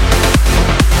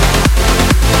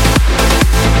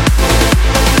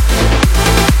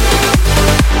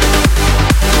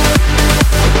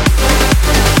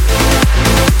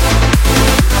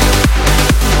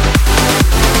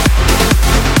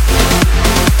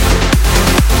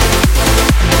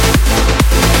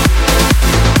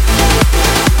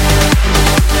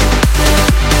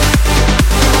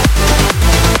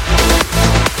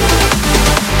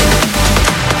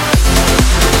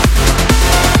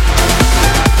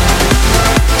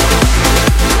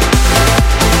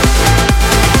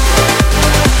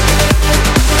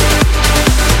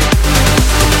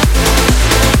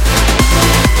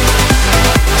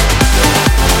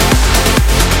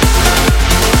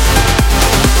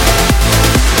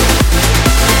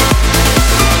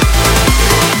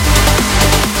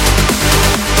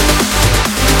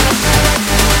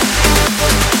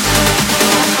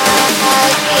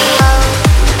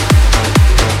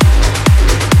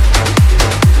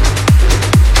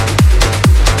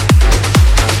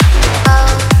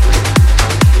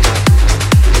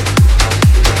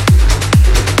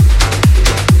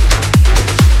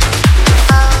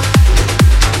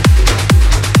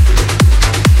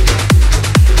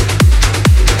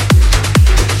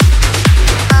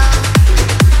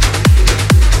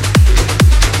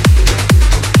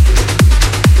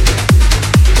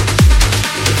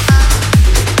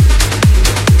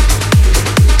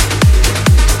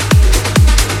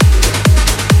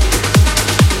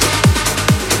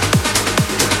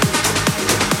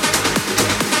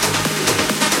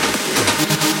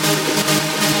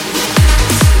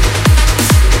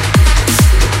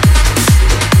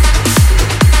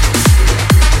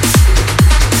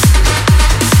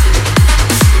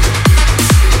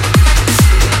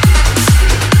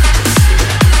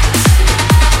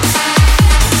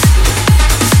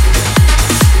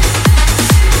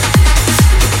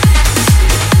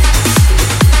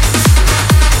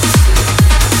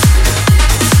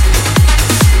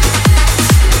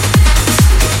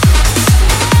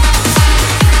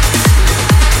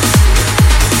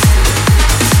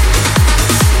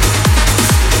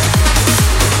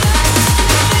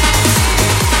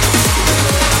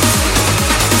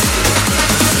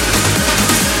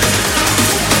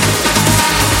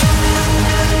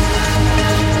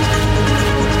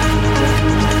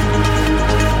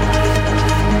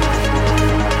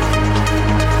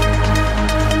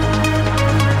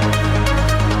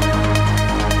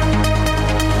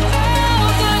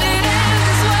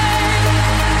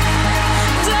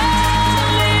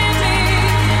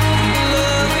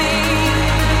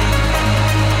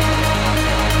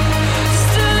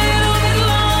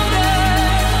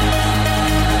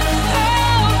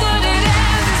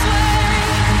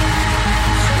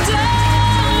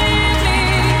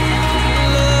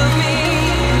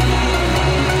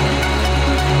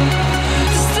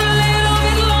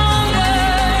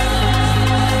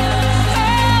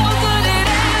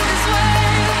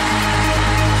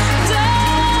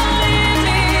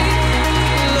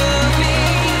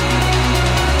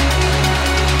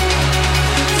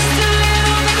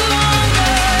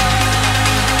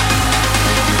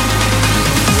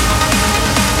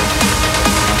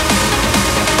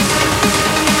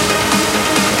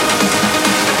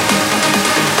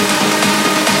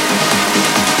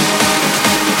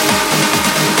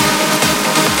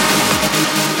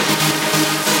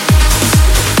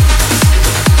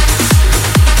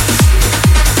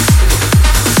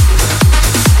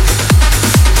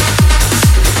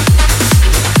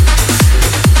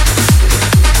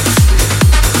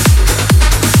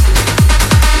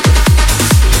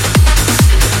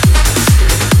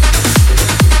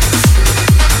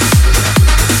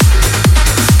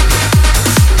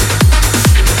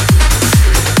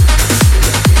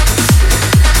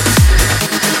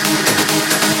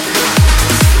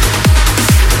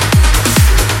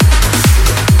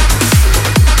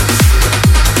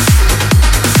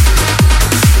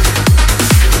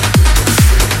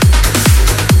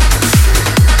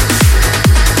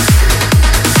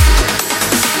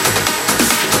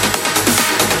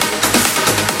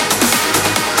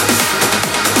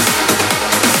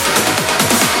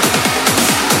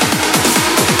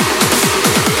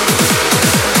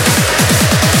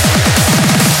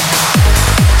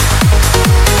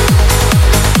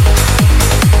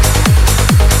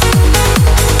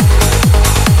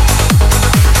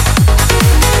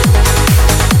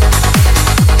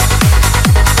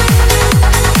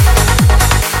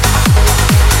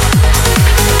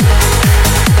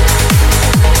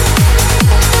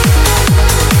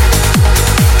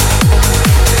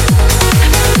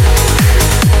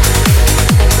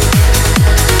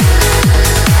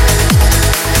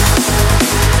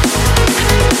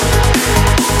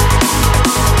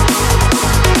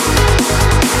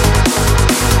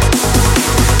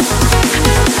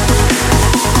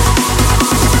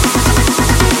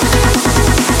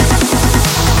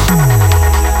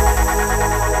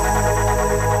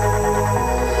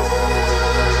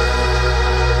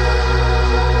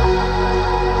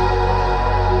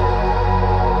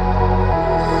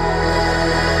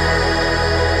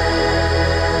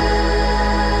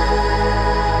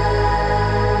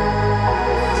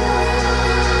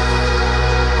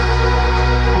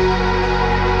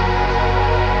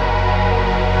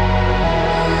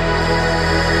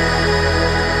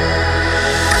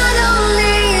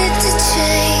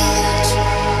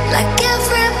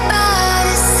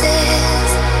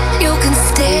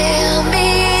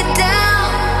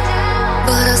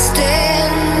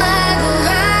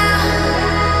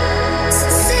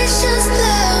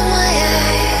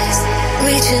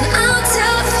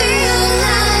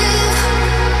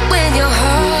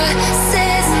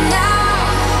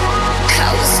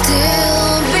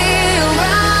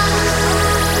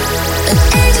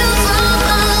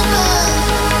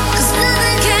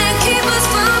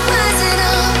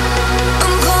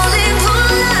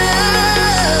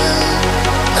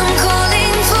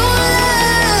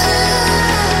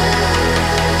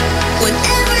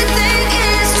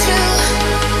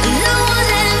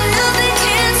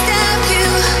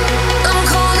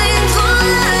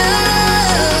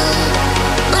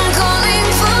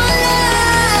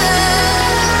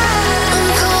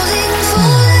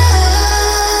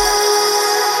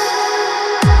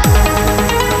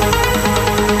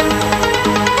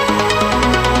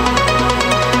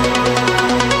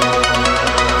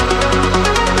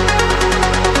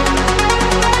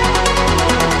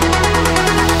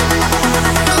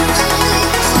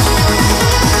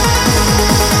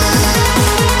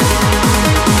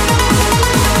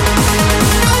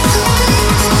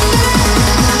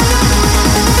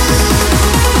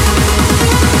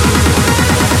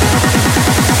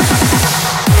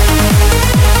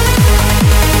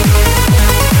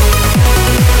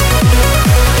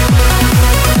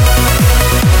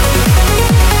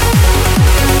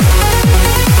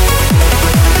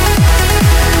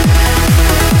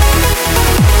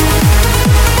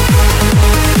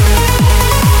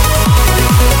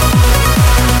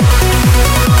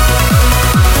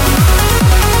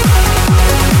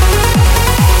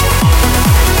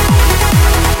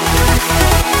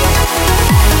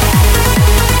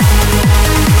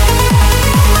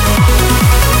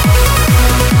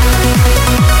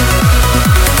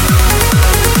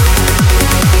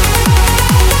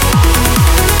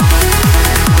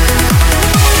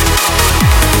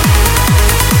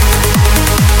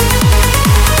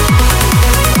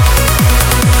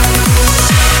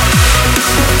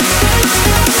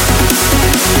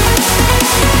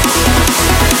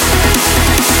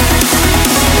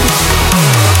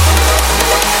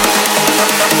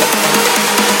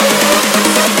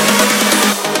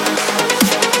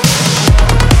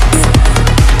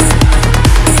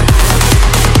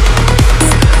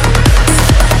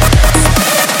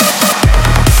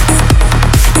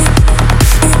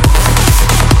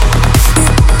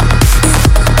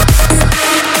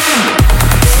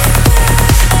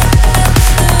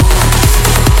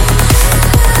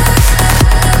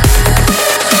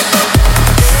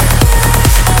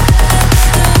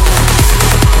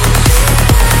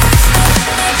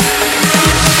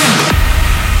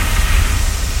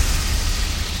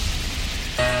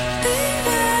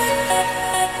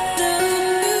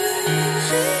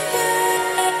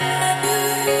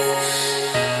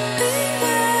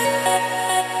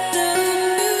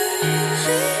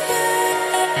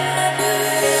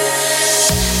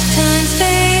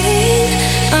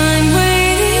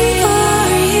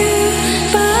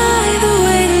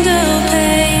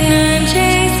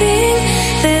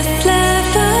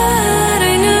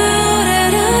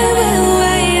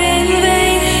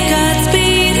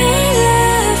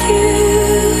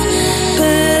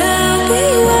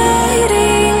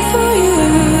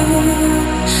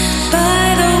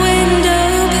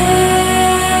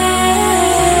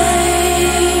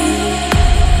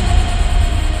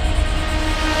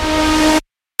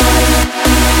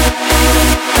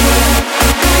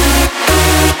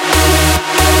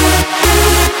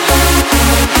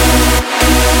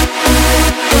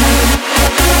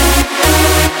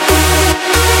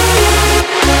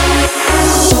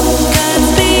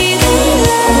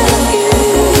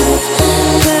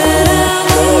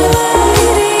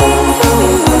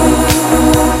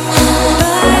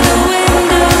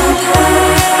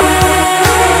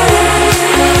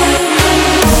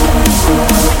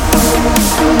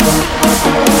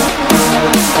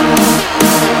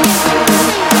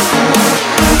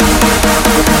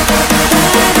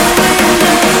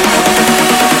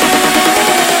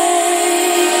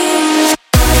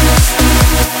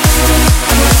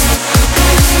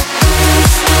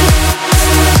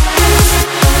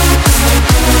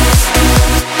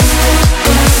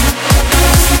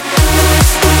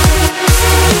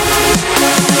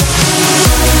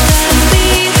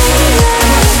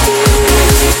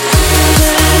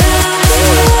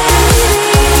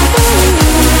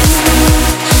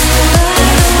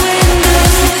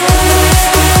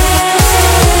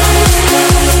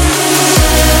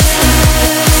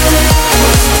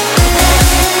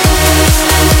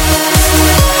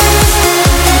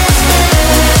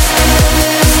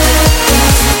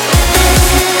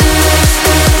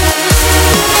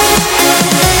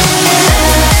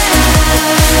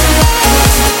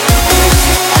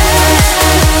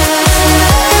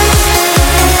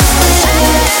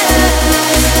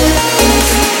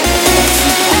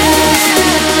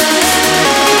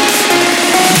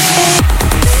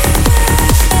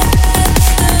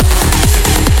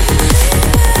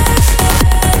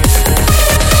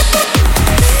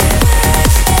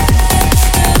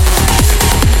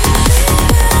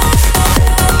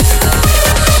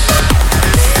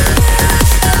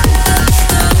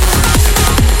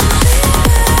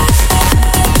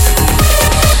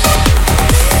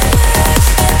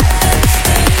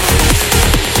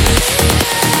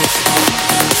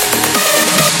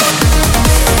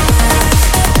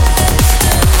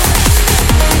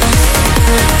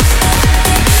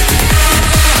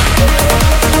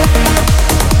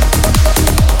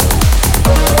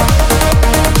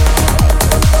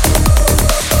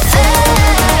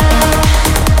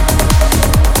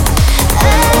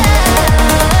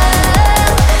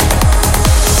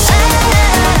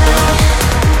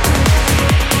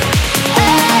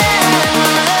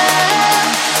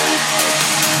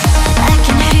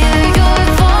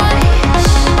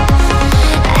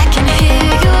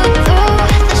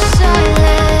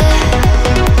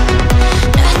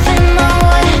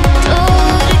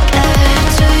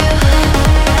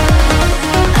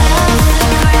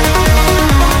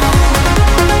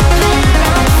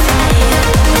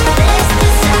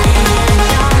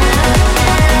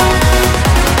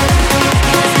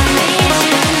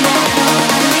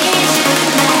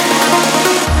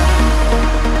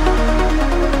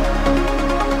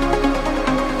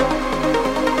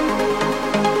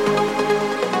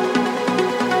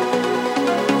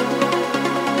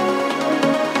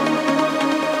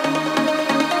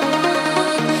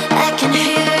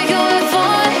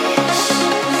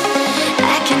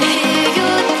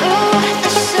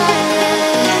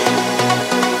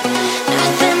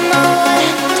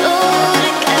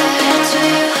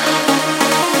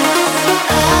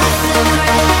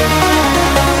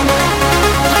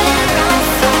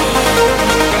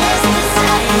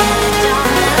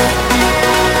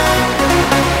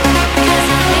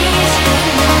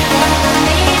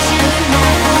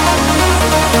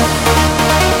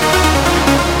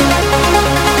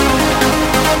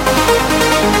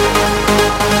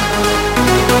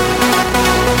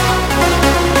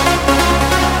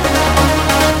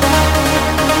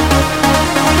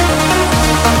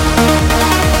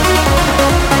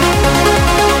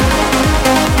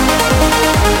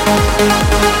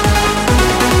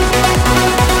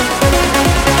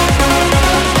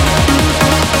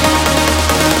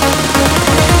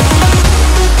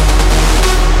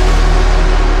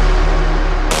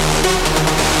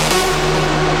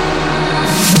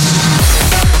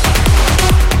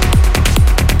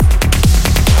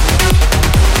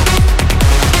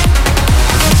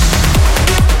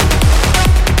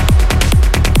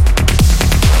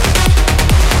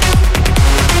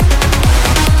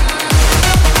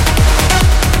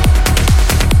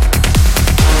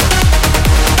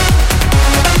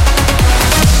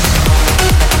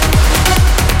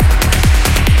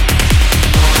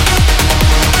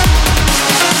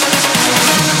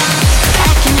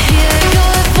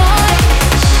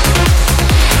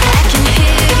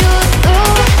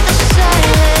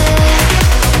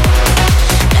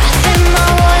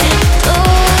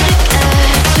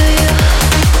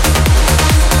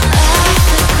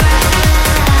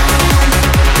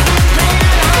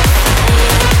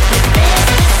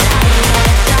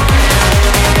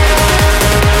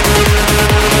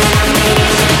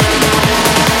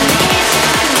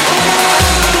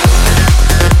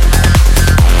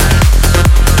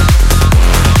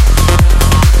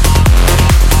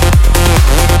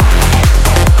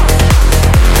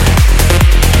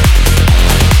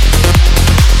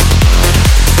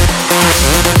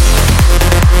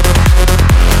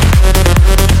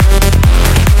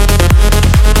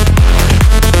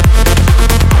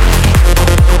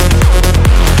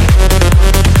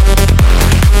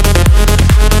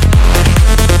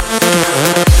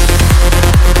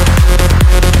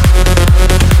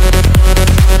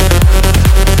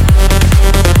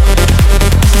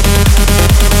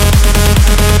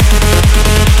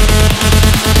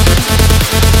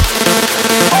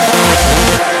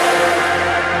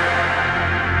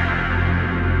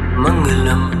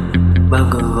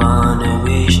 भगवान्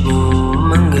विष्णु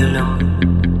मङ्गलं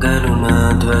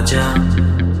करुणाध्वजा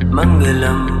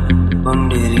मङ्गलं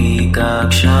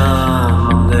पुण्डरीकाक्षा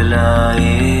मङ्गलाय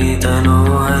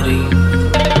तनोहरि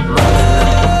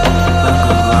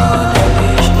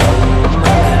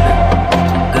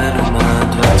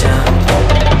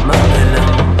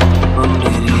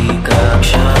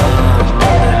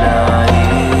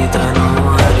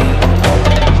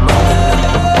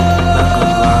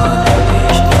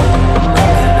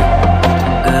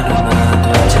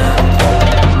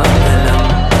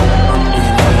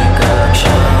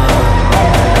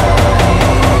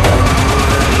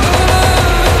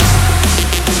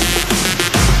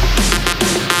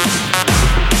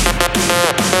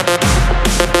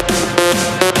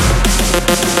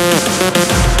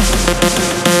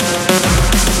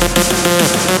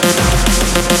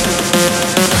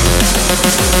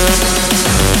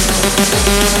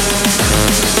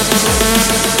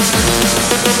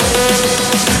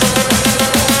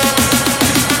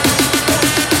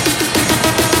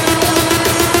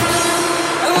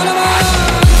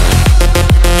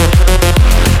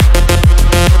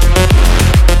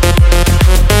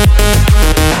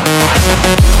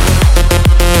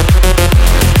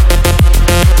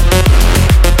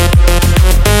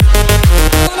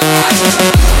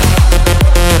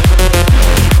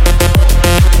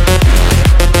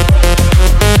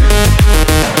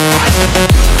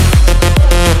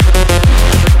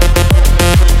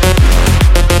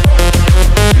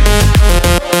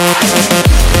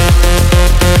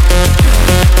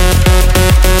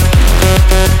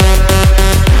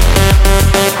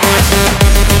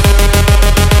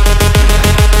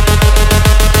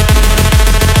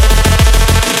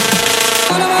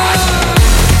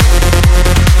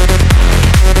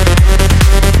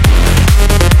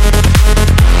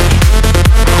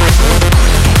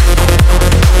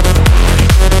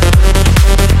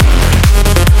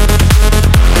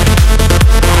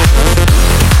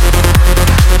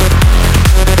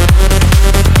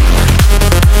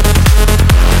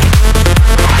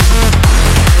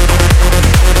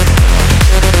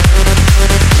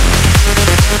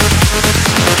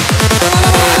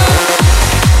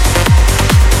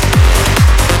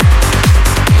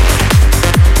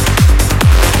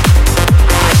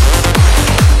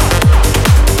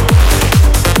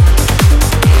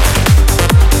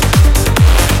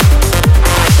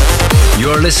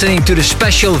Listening to the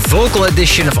special vocal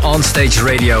edition of Onstage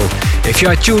Radio. If you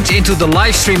are tuned into the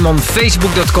live stream on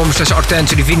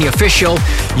facebook.com/ArtentToTheViniOfficial,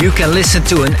 you can listen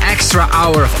to an extra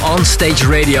hour of Onstage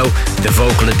Radio, the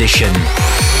vocal edition.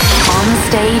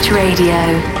 Onstage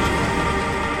Radio.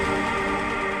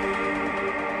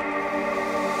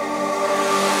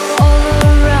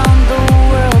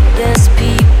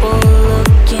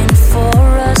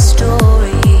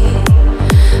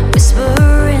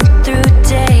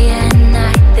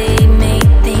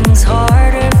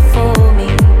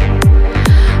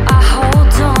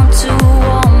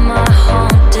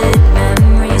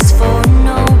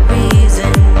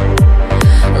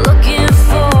 Looking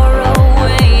for a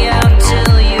way out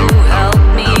till you help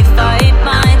me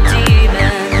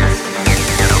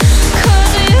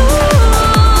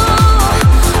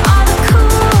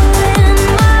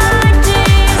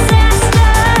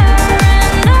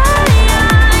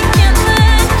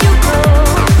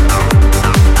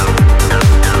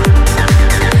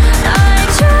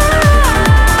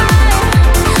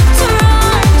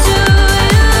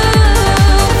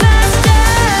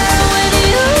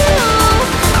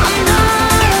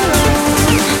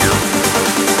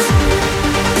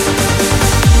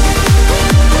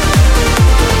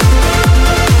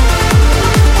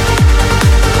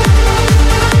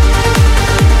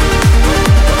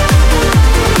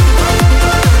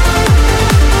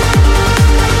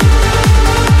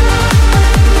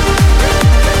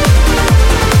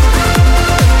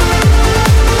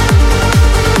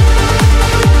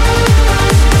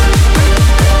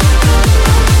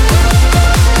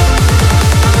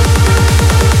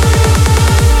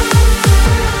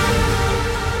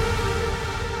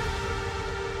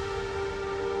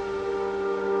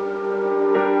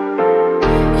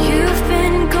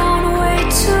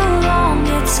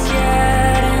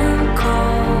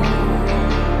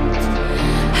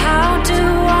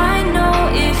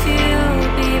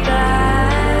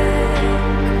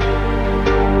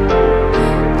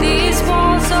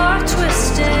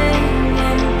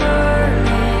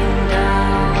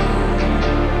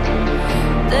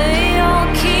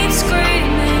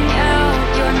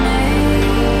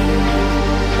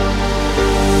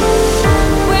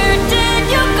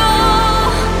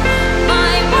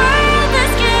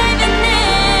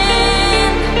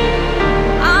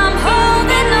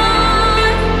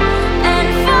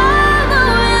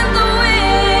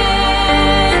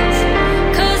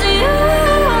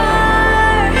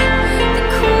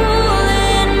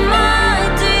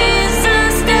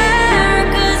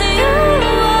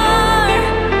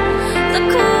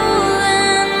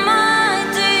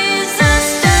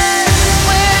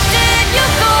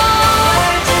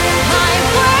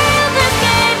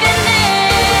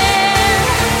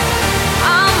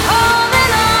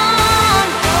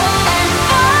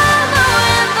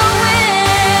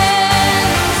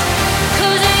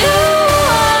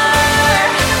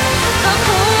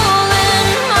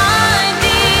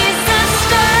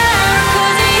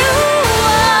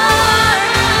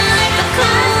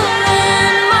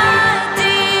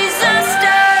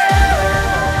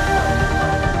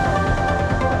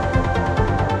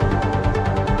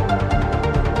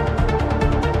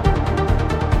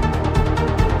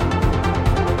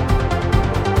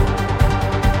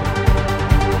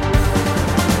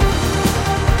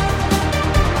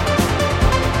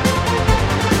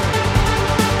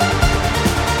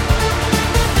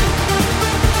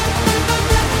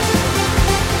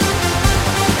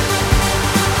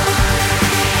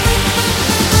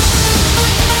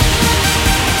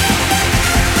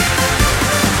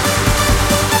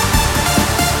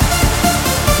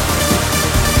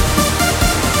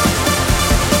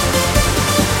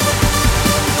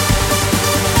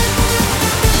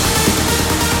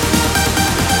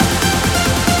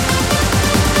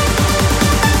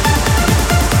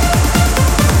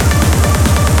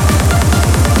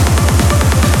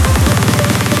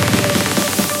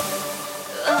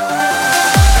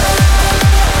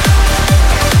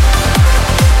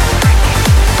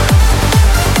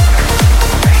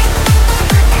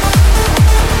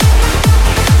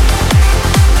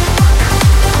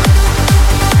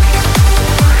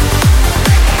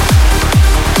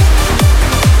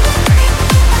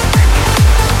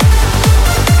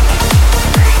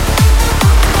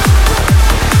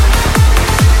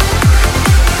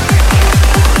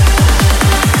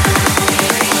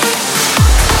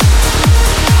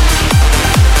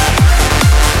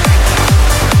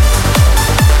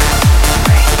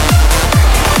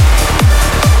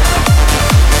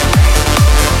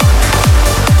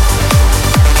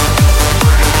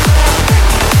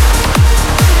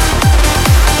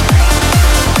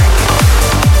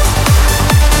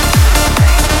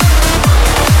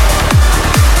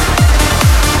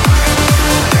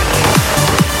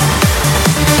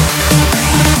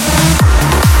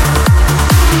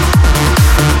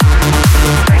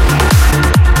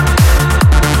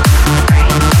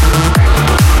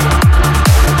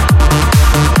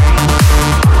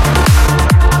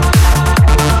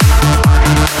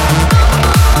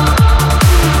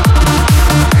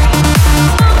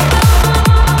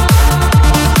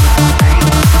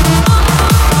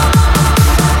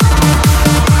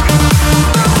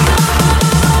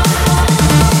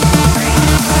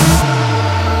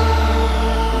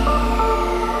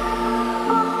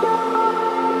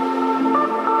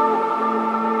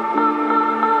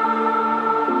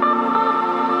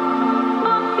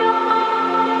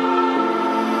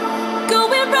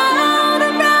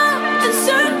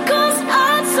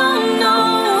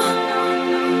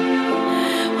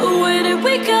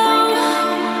we go?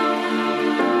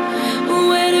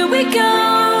 Where do we go?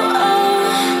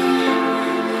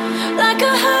 Like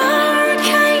a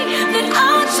hurricane that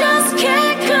I just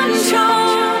can't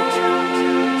control.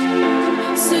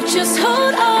 So just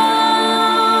hold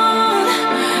on.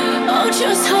 Oh,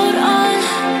 just hold on.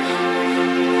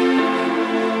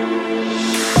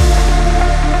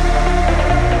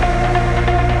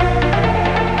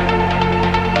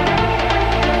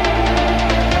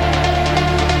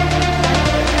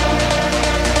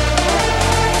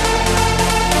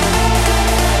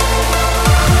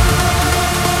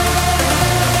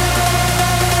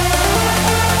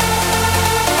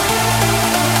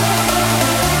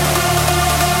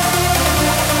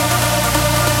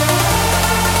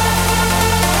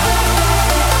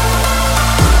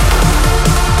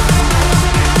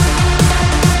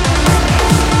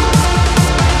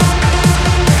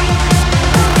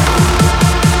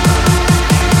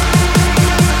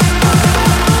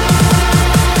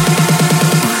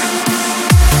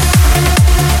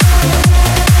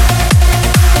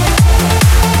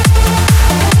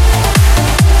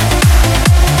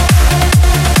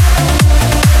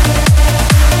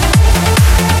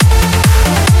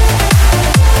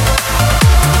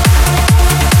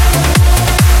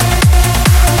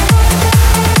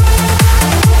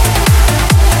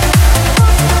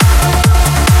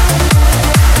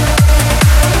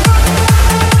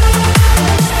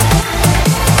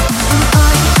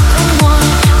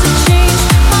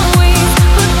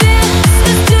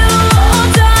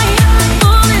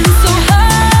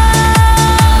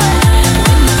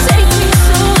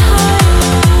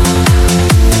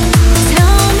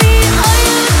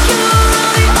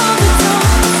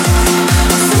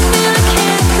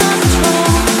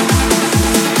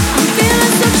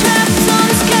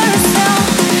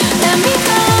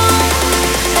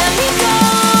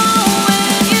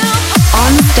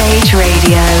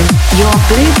 Your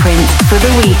blueprint for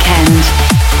the weekend.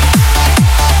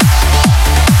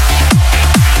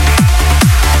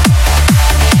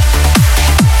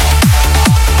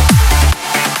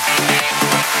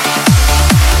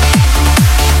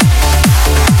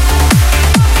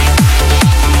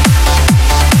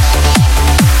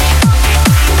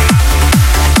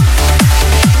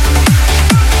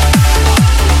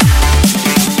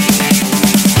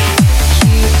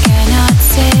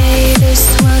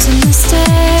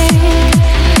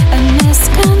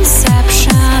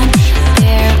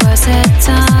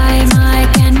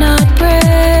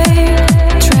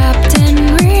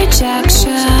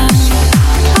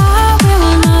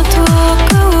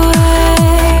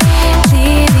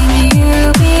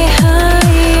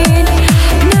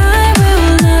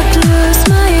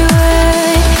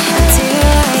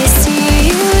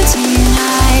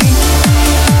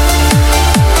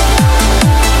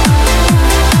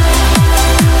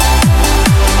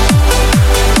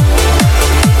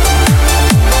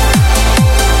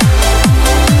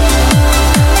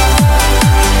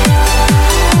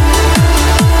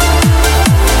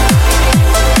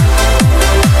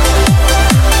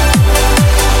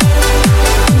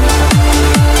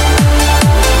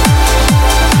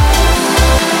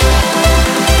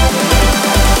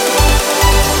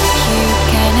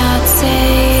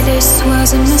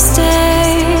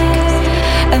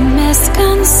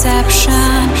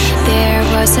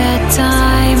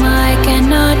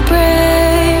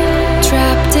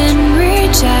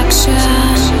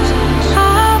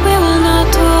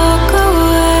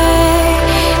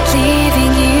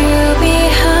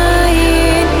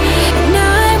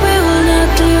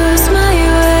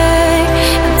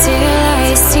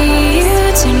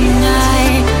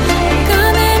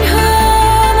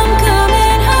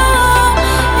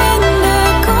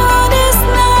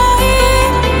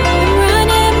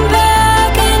 Running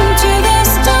back into the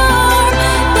storm.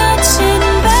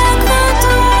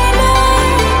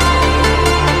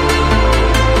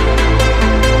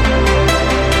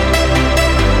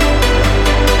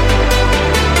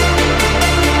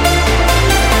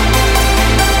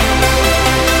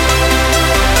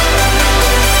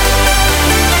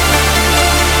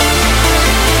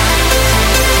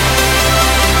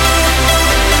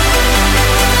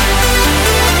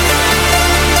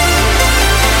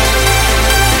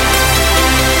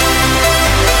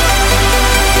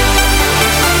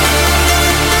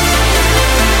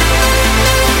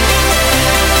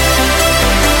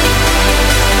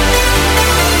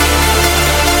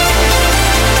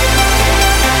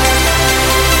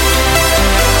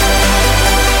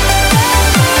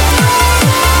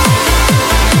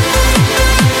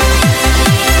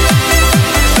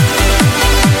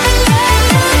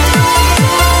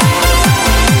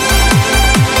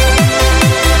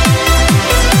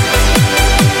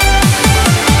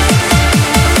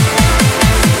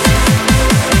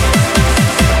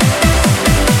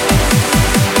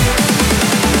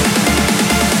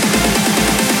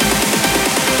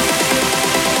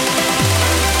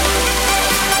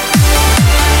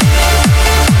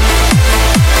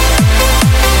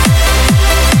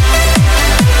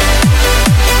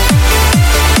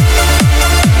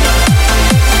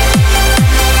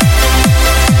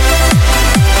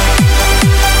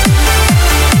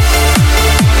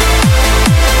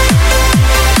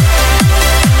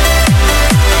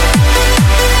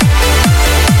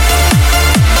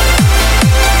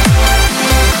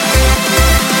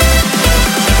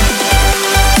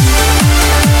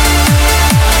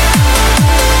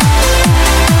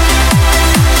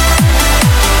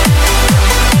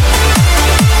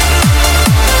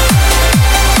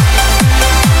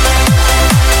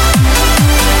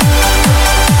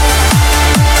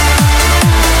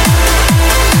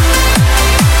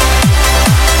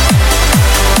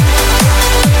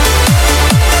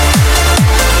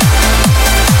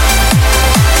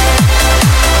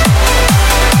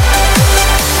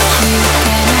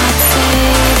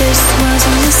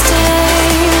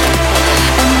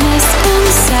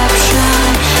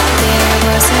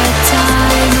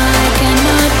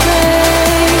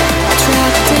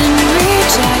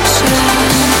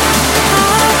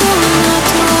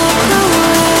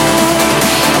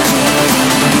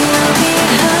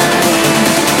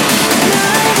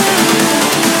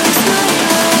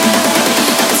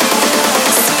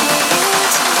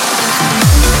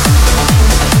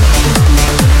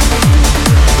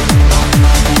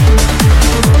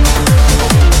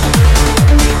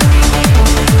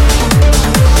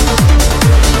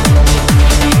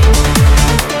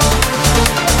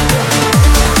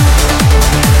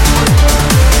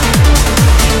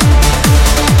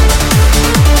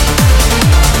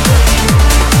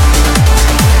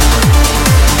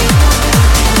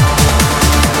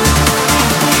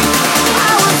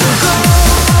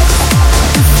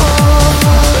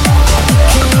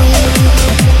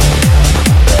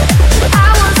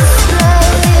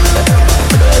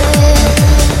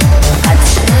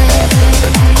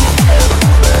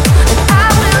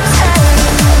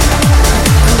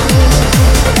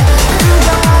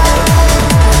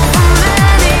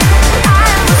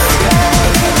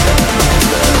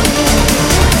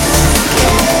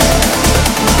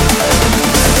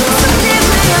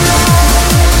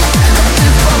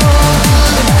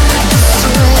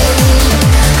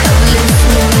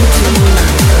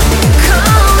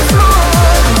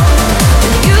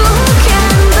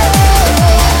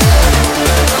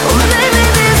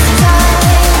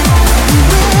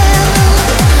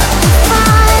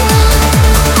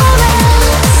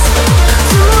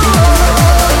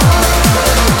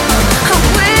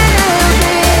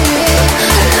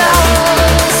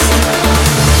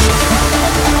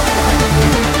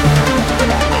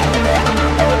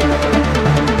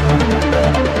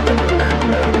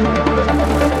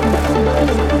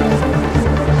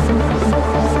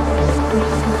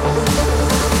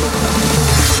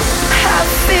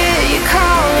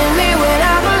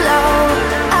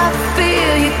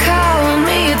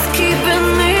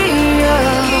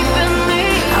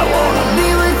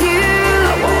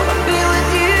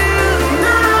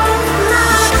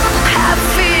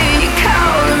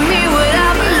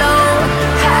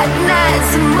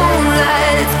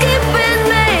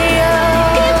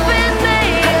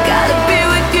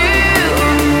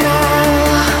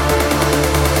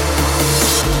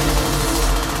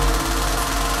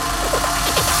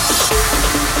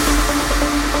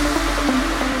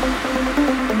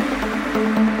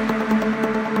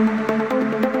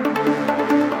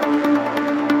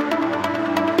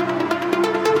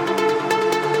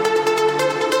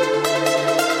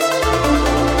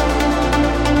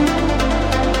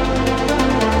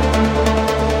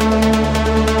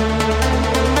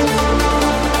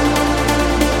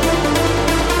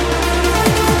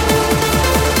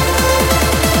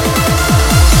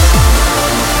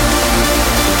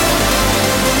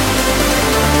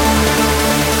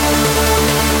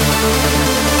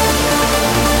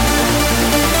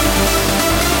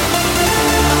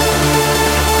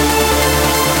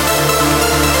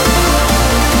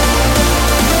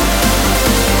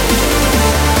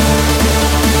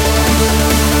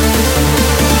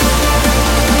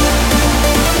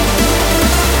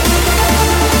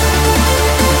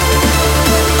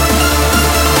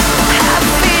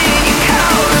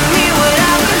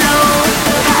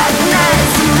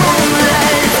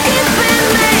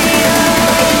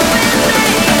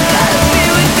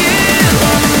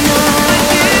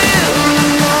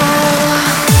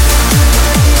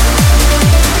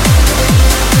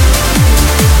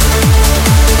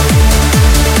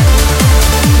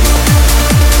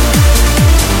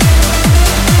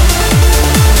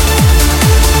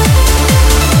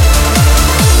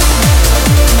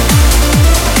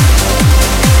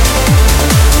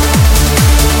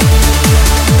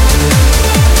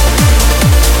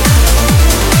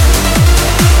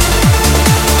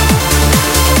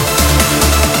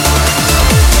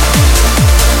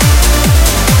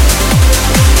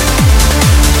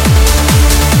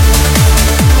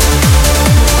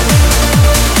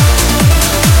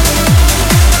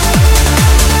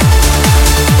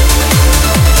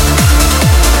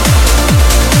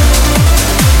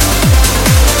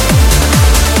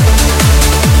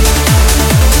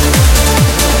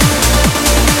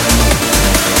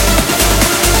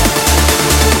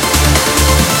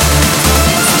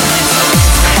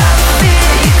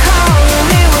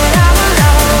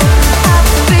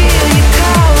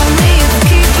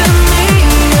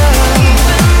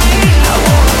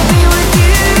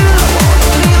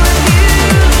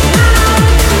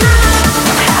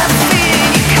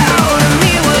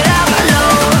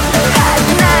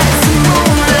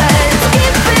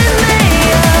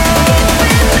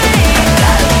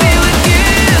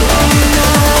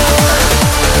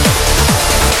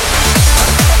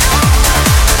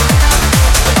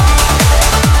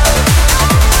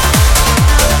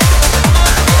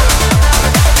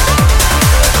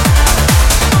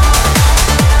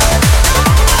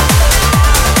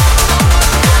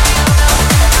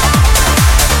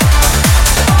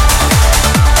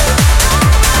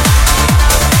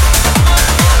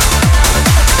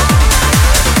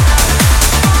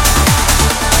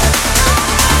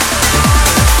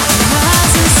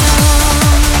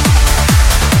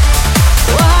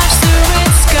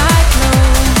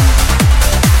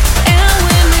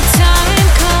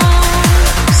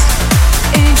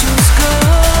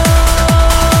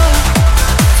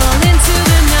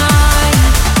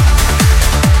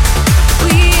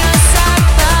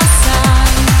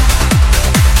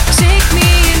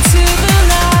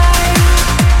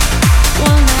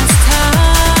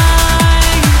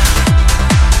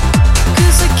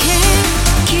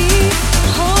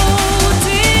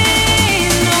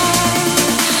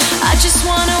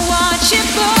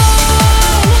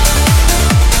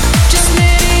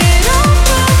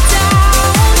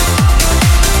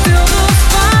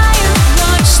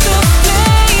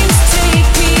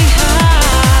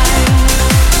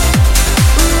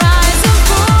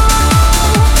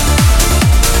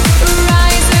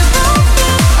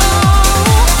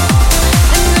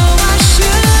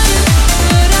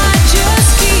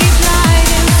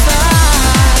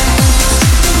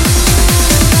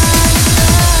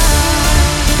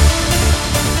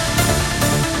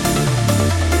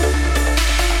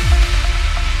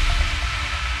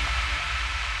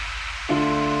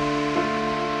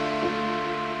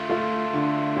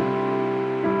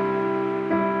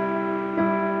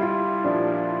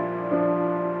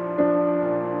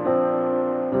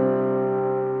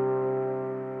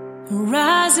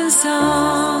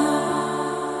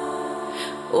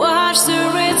 watch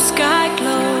the red sky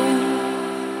glow.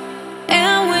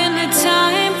 And when the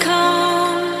time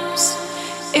comes,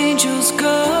 angels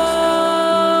go,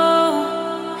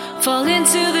 fall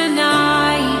into the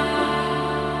night.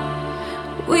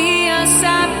 We are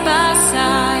side by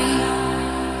side.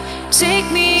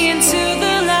 Take me into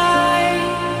the light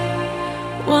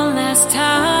one last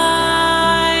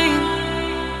time.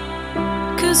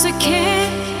 'Cause I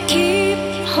can't keep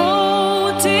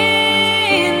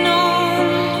holding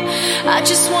on. I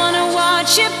just wanna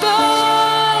watch it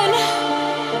burn.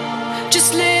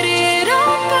 Just let it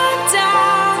all burn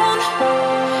down.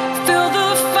 Feel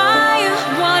the fire,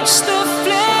 watch the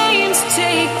flames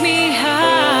take me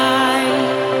high.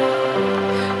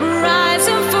 Rise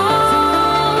and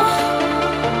fall,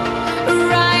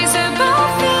 rise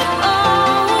above it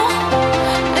all.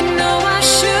 I know I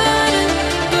shouldn't,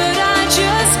 but I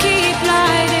just keep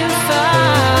lighting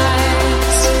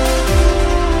fires.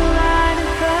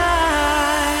 Lighting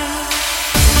fires.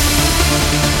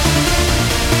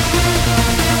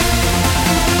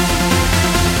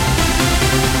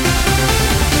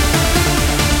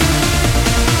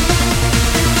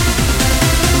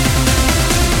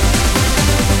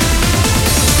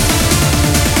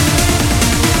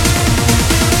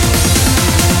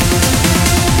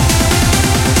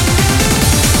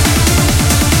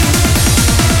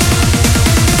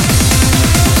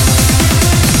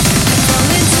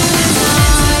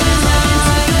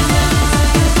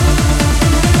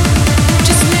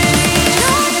 Just let it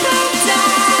all burn down.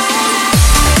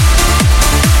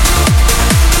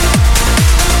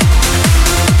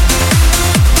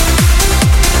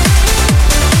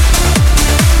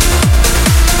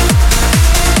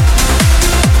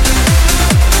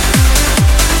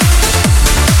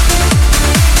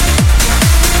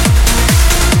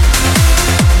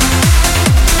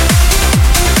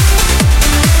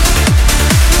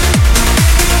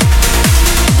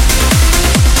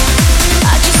 I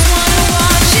just wanna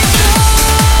watch it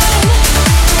burn.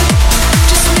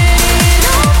 Just let it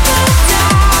all burn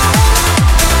down.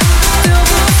 Feel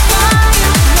the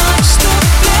fire, watch the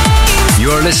flames. You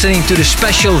are listening to the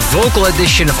special vocal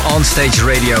edition of Onstage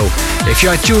Radio. If you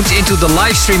are tuned into the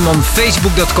live stream on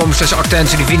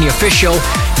facebook.com/ArtentOdiviniOfficial,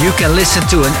 you can listen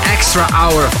to an extra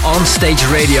hour of Onstage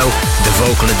Radio, the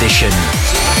vocal edition.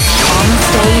 On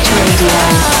Stage Radio.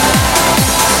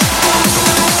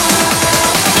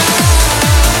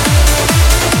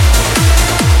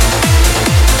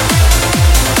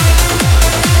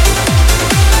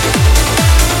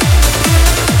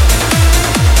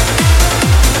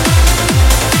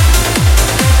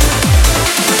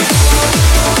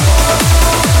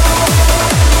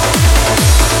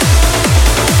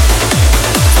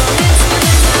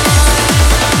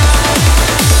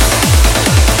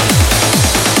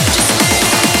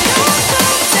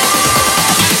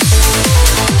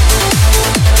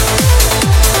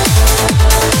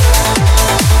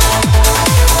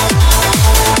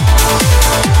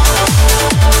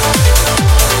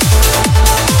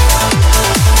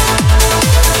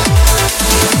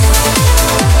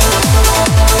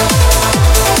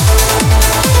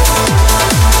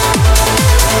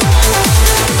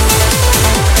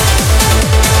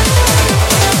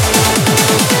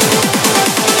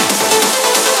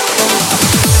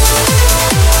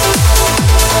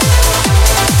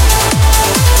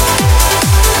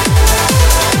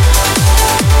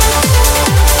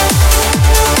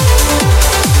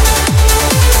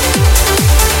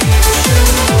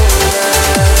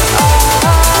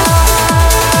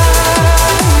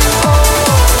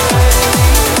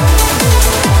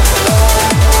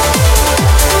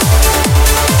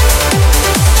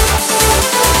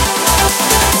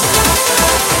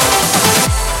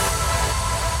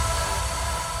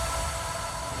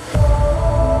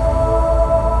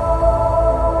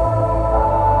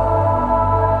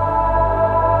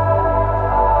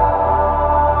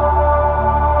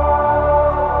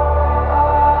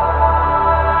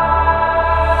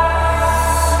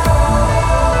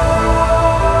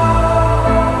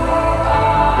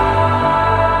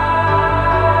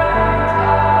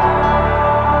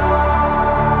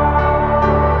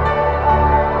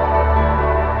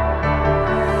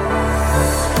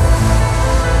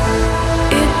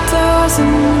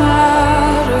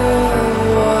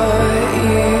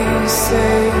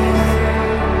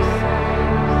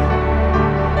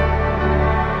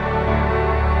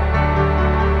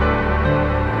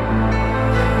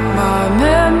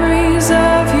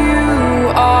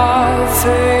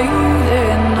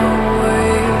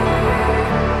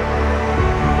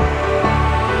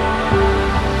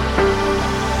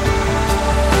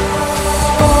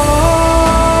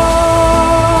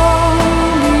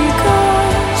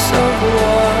 Because of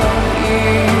what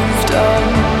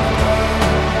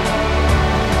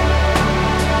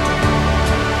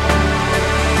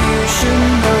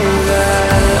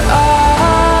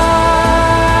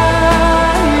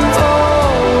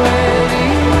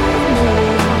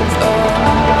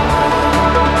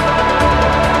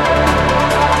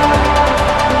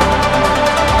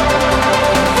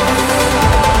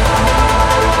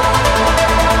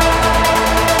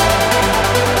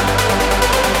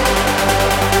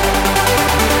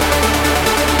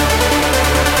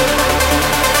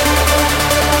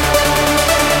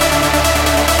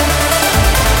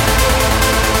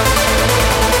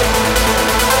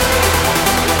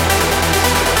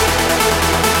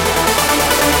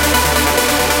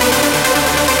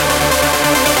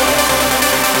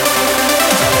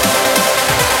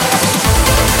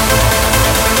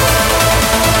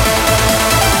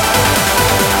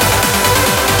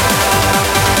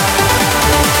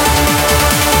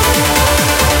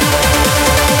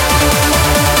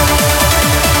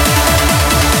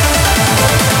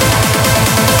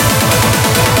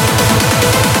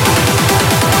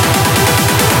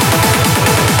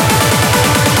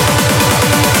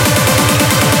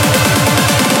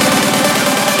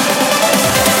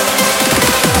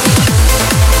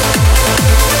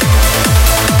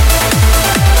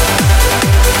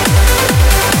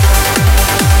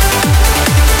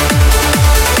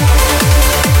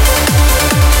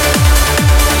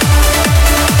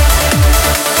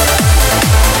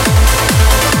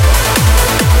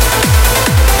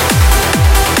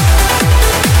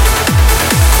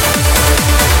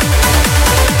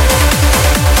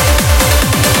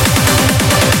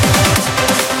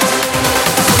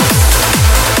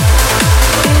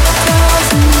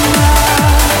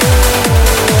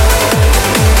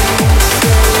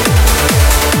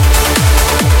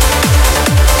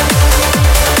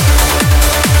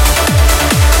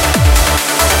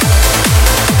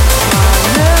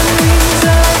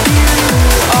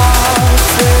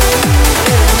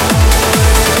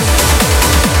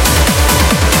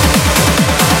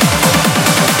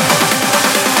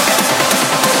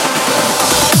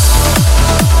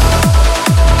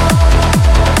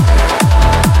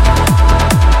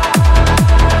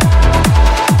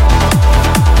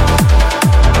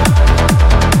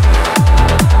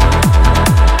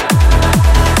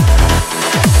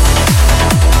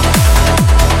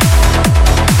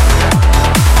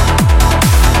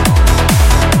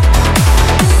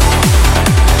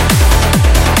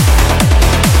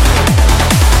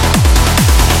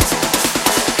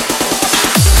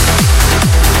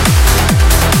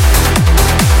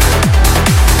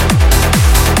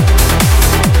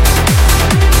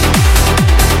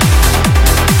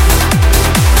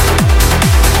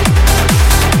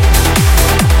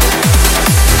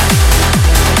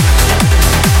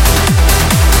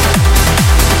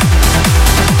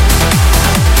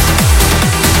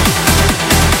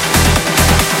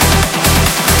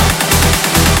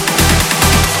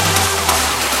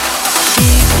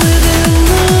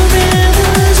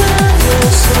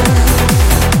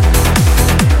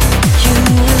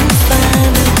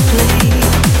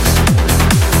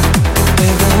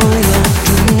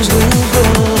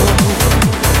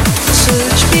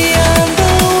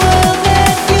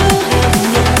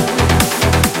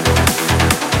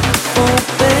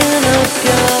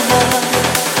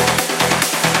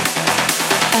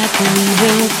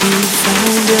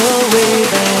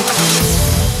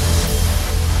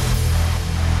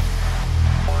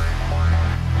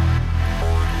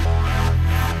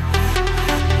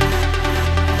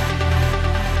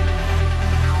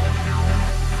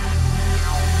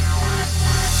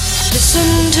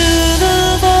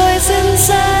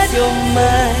your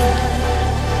mind,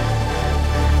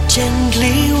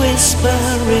 gently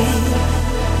whispering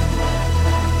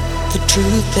the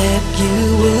truth that you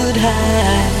would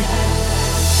hide.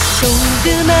 Don't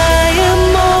deny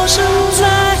emotions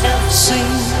I have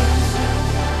seen.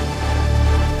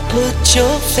 Put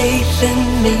your faith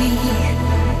in me.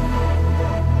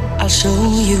 I'll show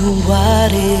you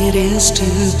what it is to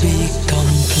be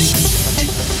complete.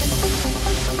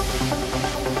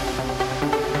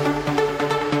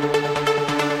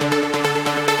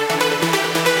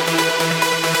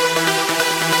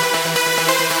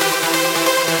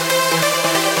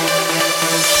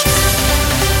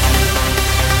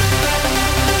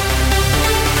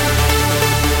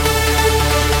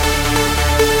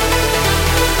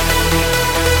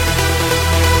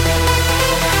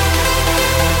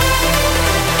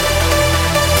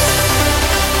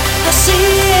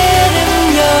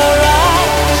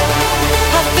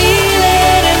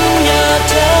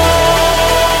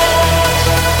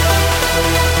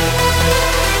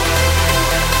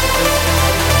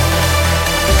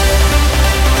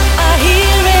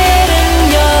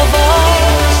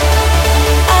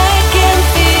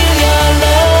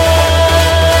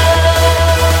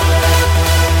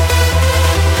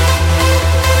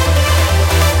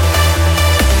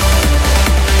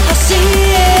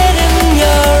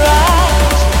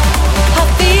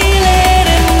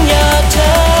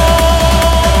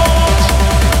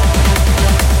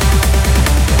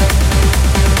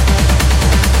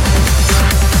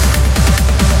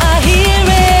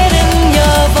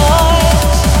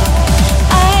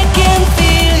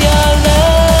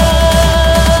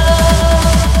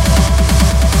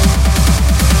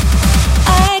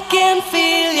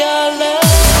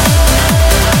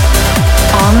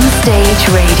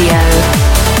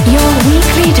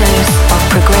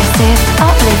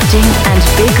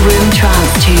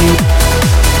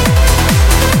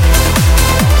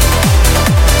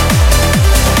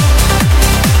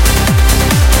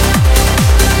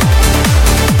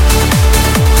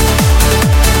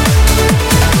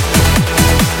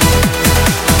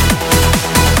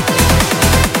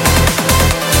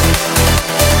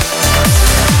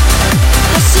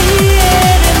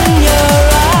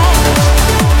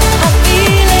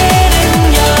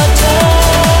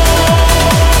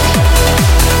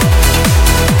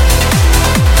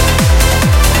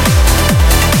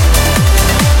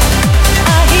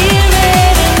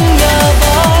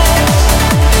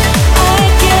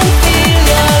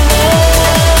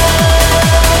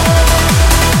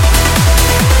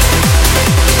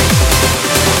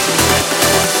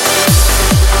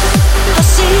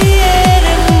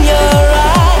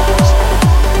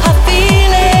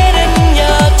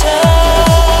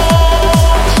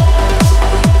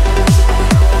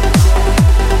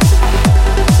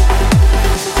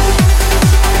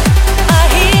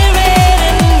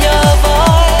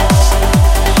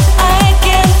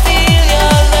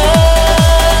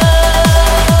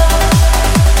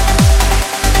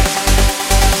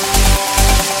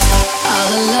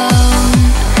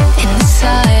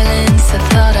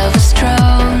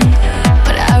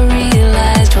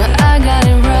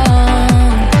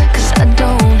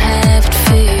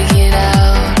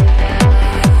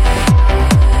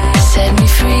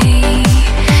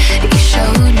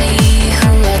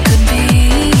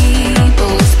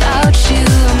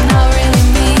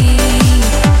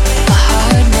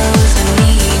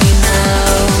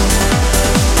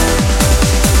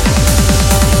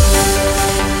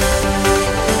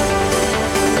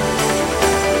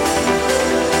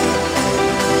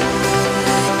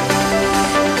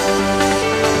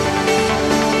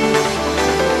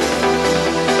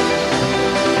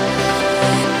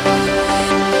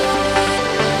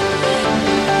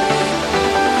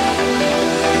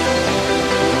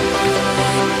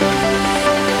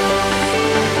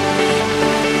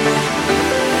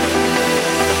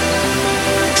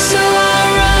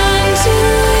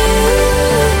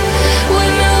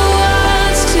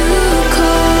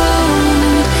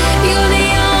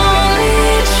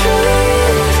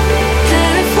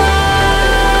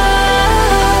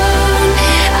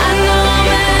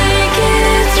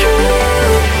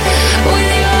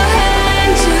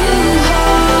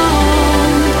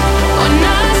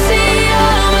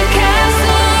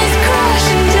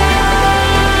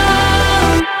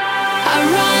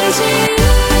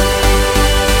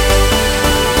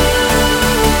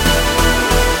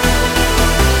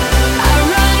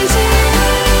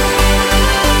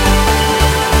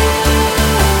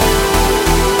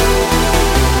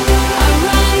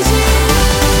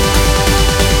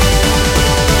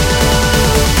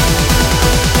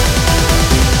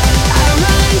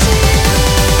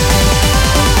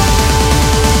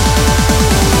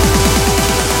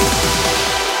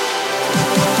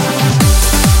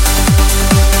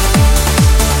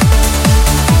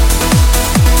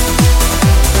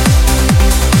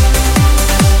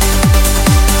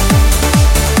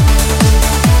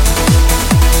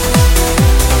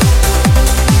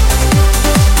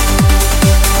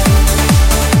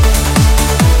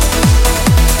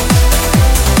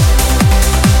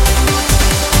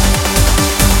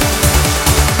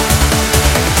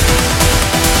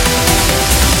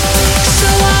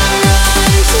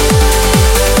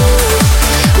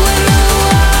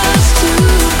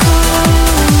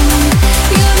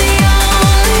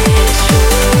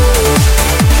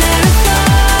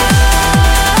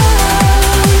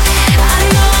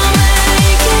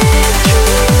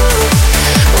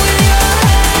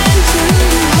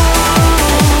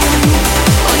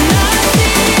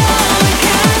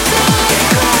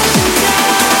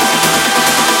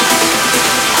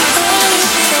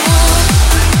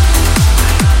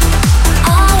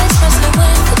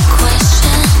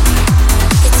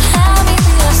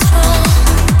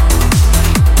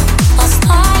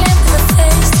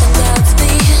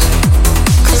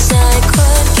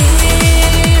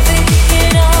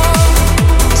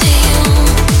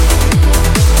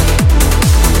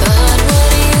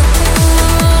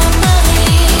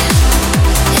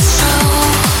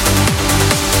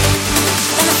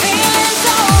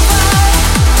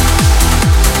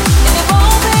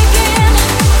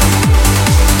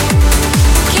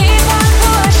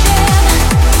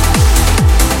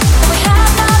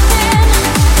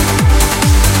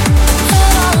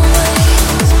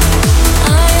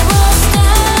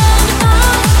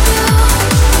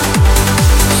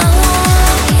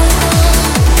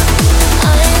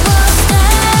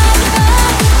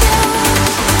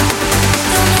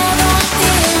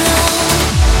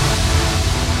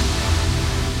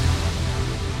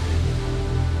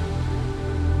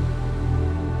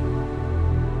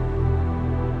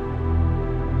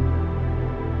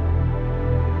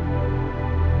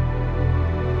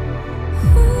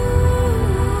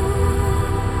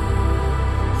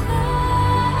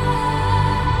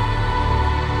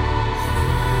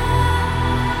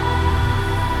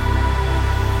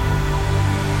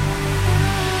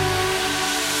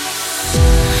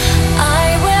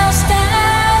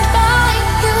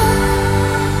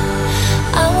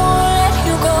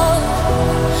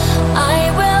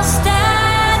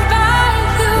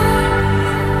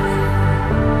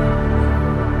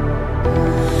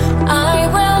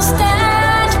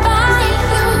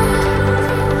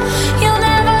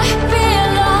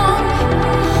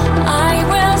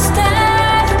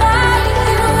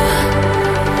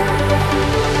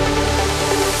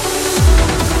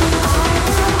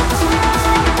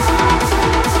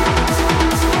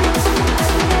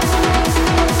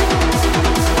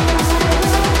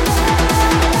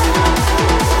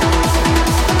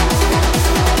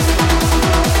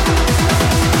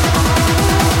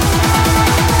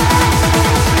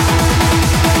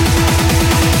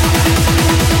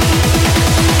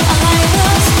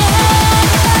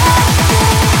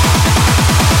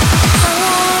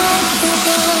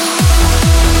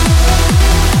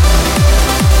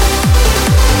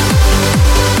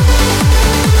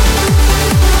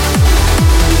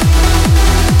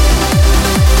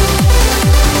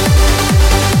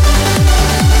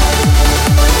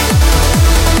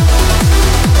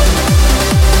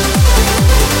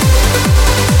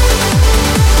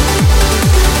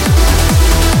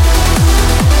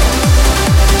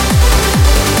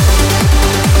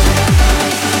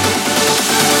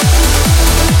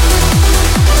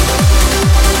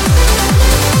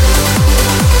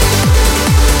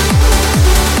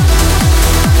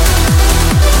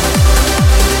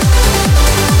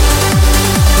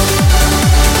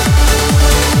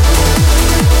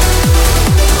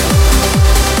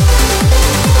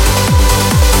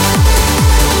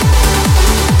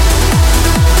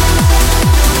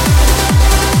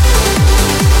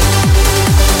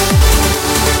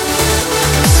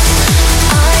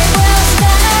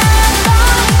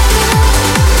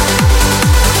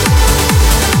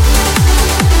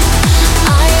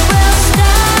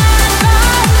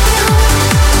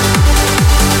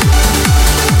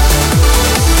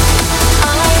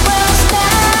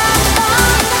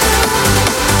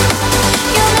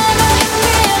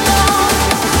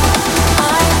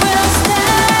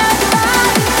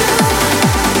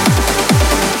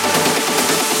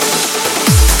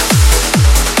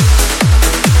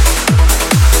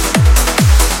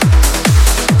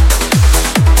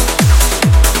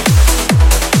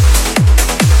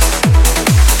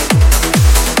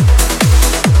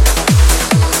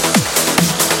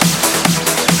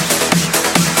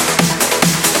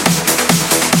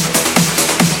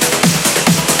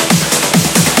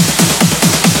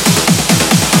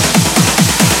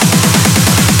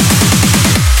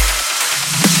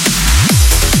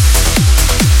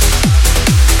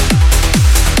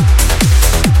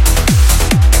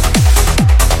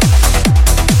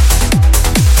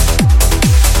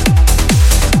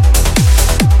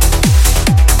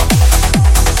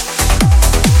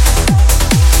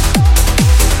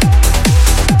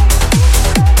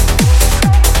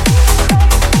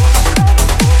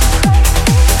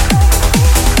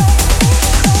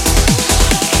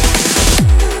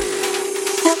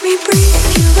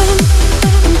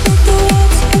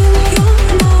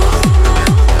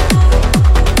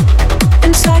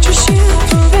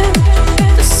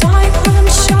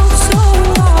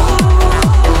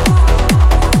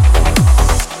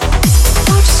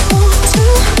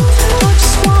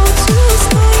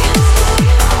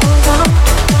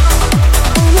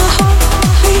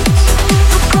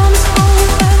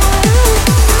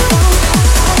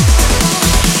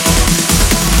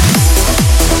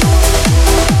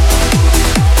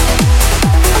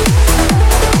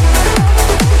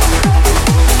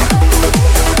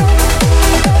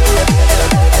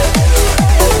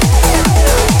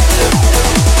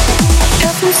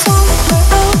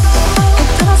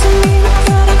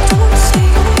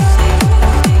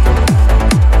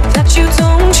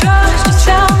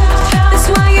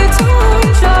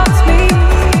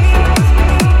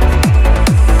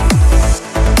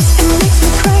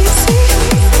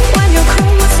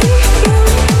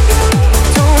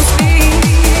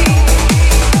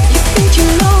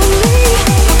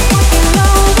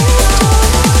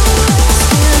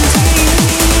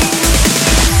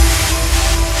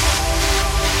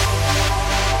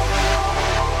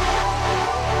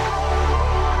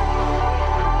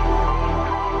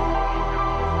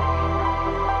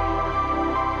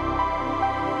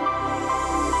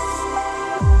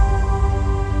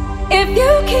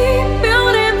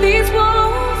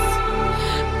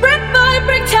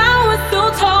 brick tower so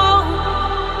tall.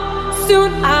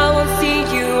 Soon I won't see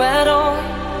you at all.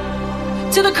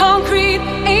 Till the concrete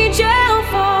angel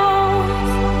falls.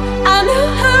 I knew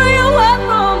who you were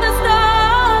from the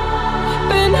start,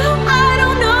 but now I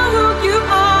don't know who you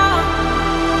are.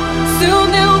 Soon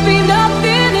there'll be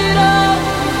nothing at all.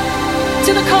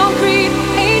 Till the concrete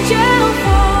angel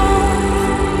falls.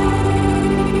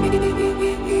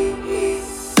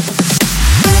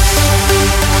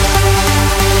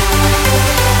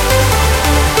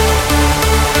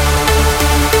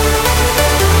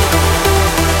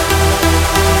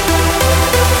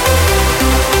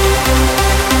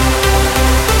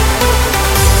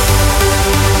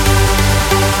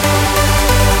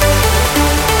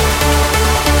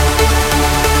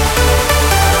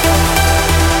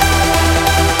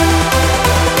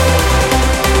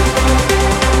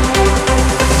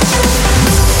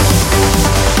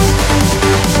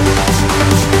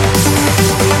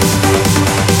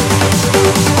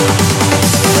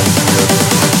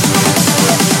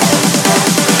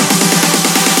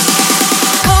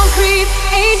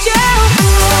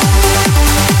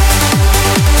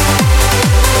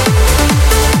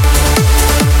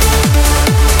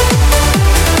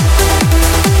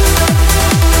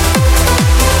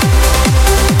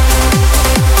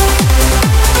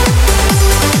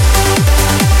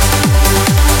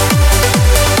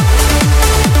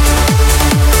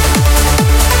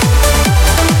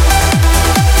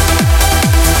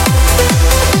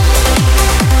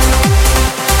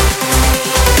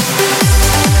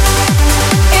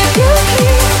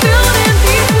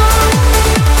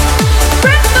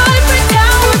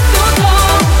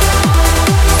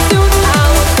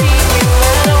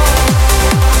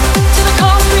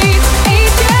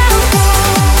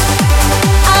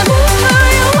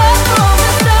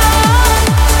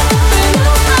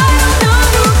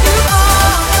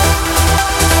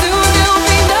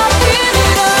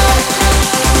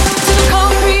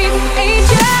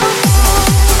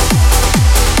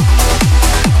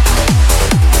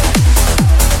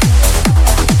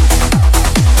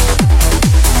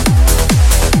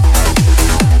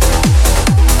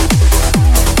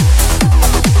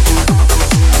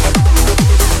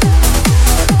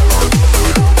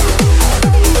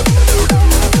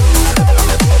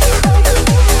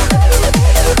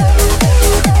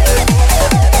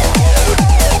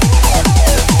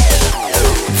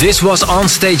 This was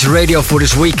Onstage Radio for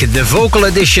this week, the vocal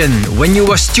edition. When you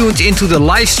was tuned into the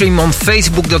live stream on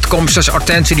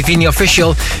facebook.com/Artento Divini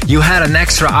Official, you had an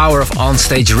extra hour of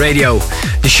Onstage Radio.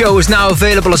 The show is now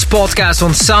available as podcast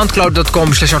on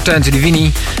soundcloud.com/Artento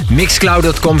Divini,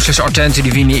 mixcloud.com/Artento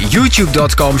Divini,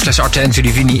 youtube.com/Artento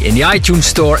Divini, in the iTunes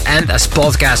Store, and as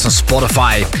podcast on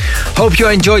Spotify. Hope you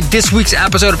enjoyed this week's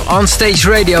episode of Onstage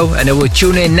Radio, and I will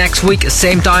tune in next week,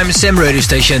 same time, same radio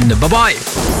station. Bye-bye.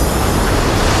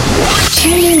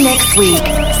 Tune in next week,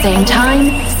 same time,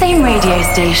 same radio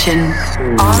station.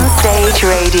 On Stage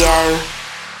Radio.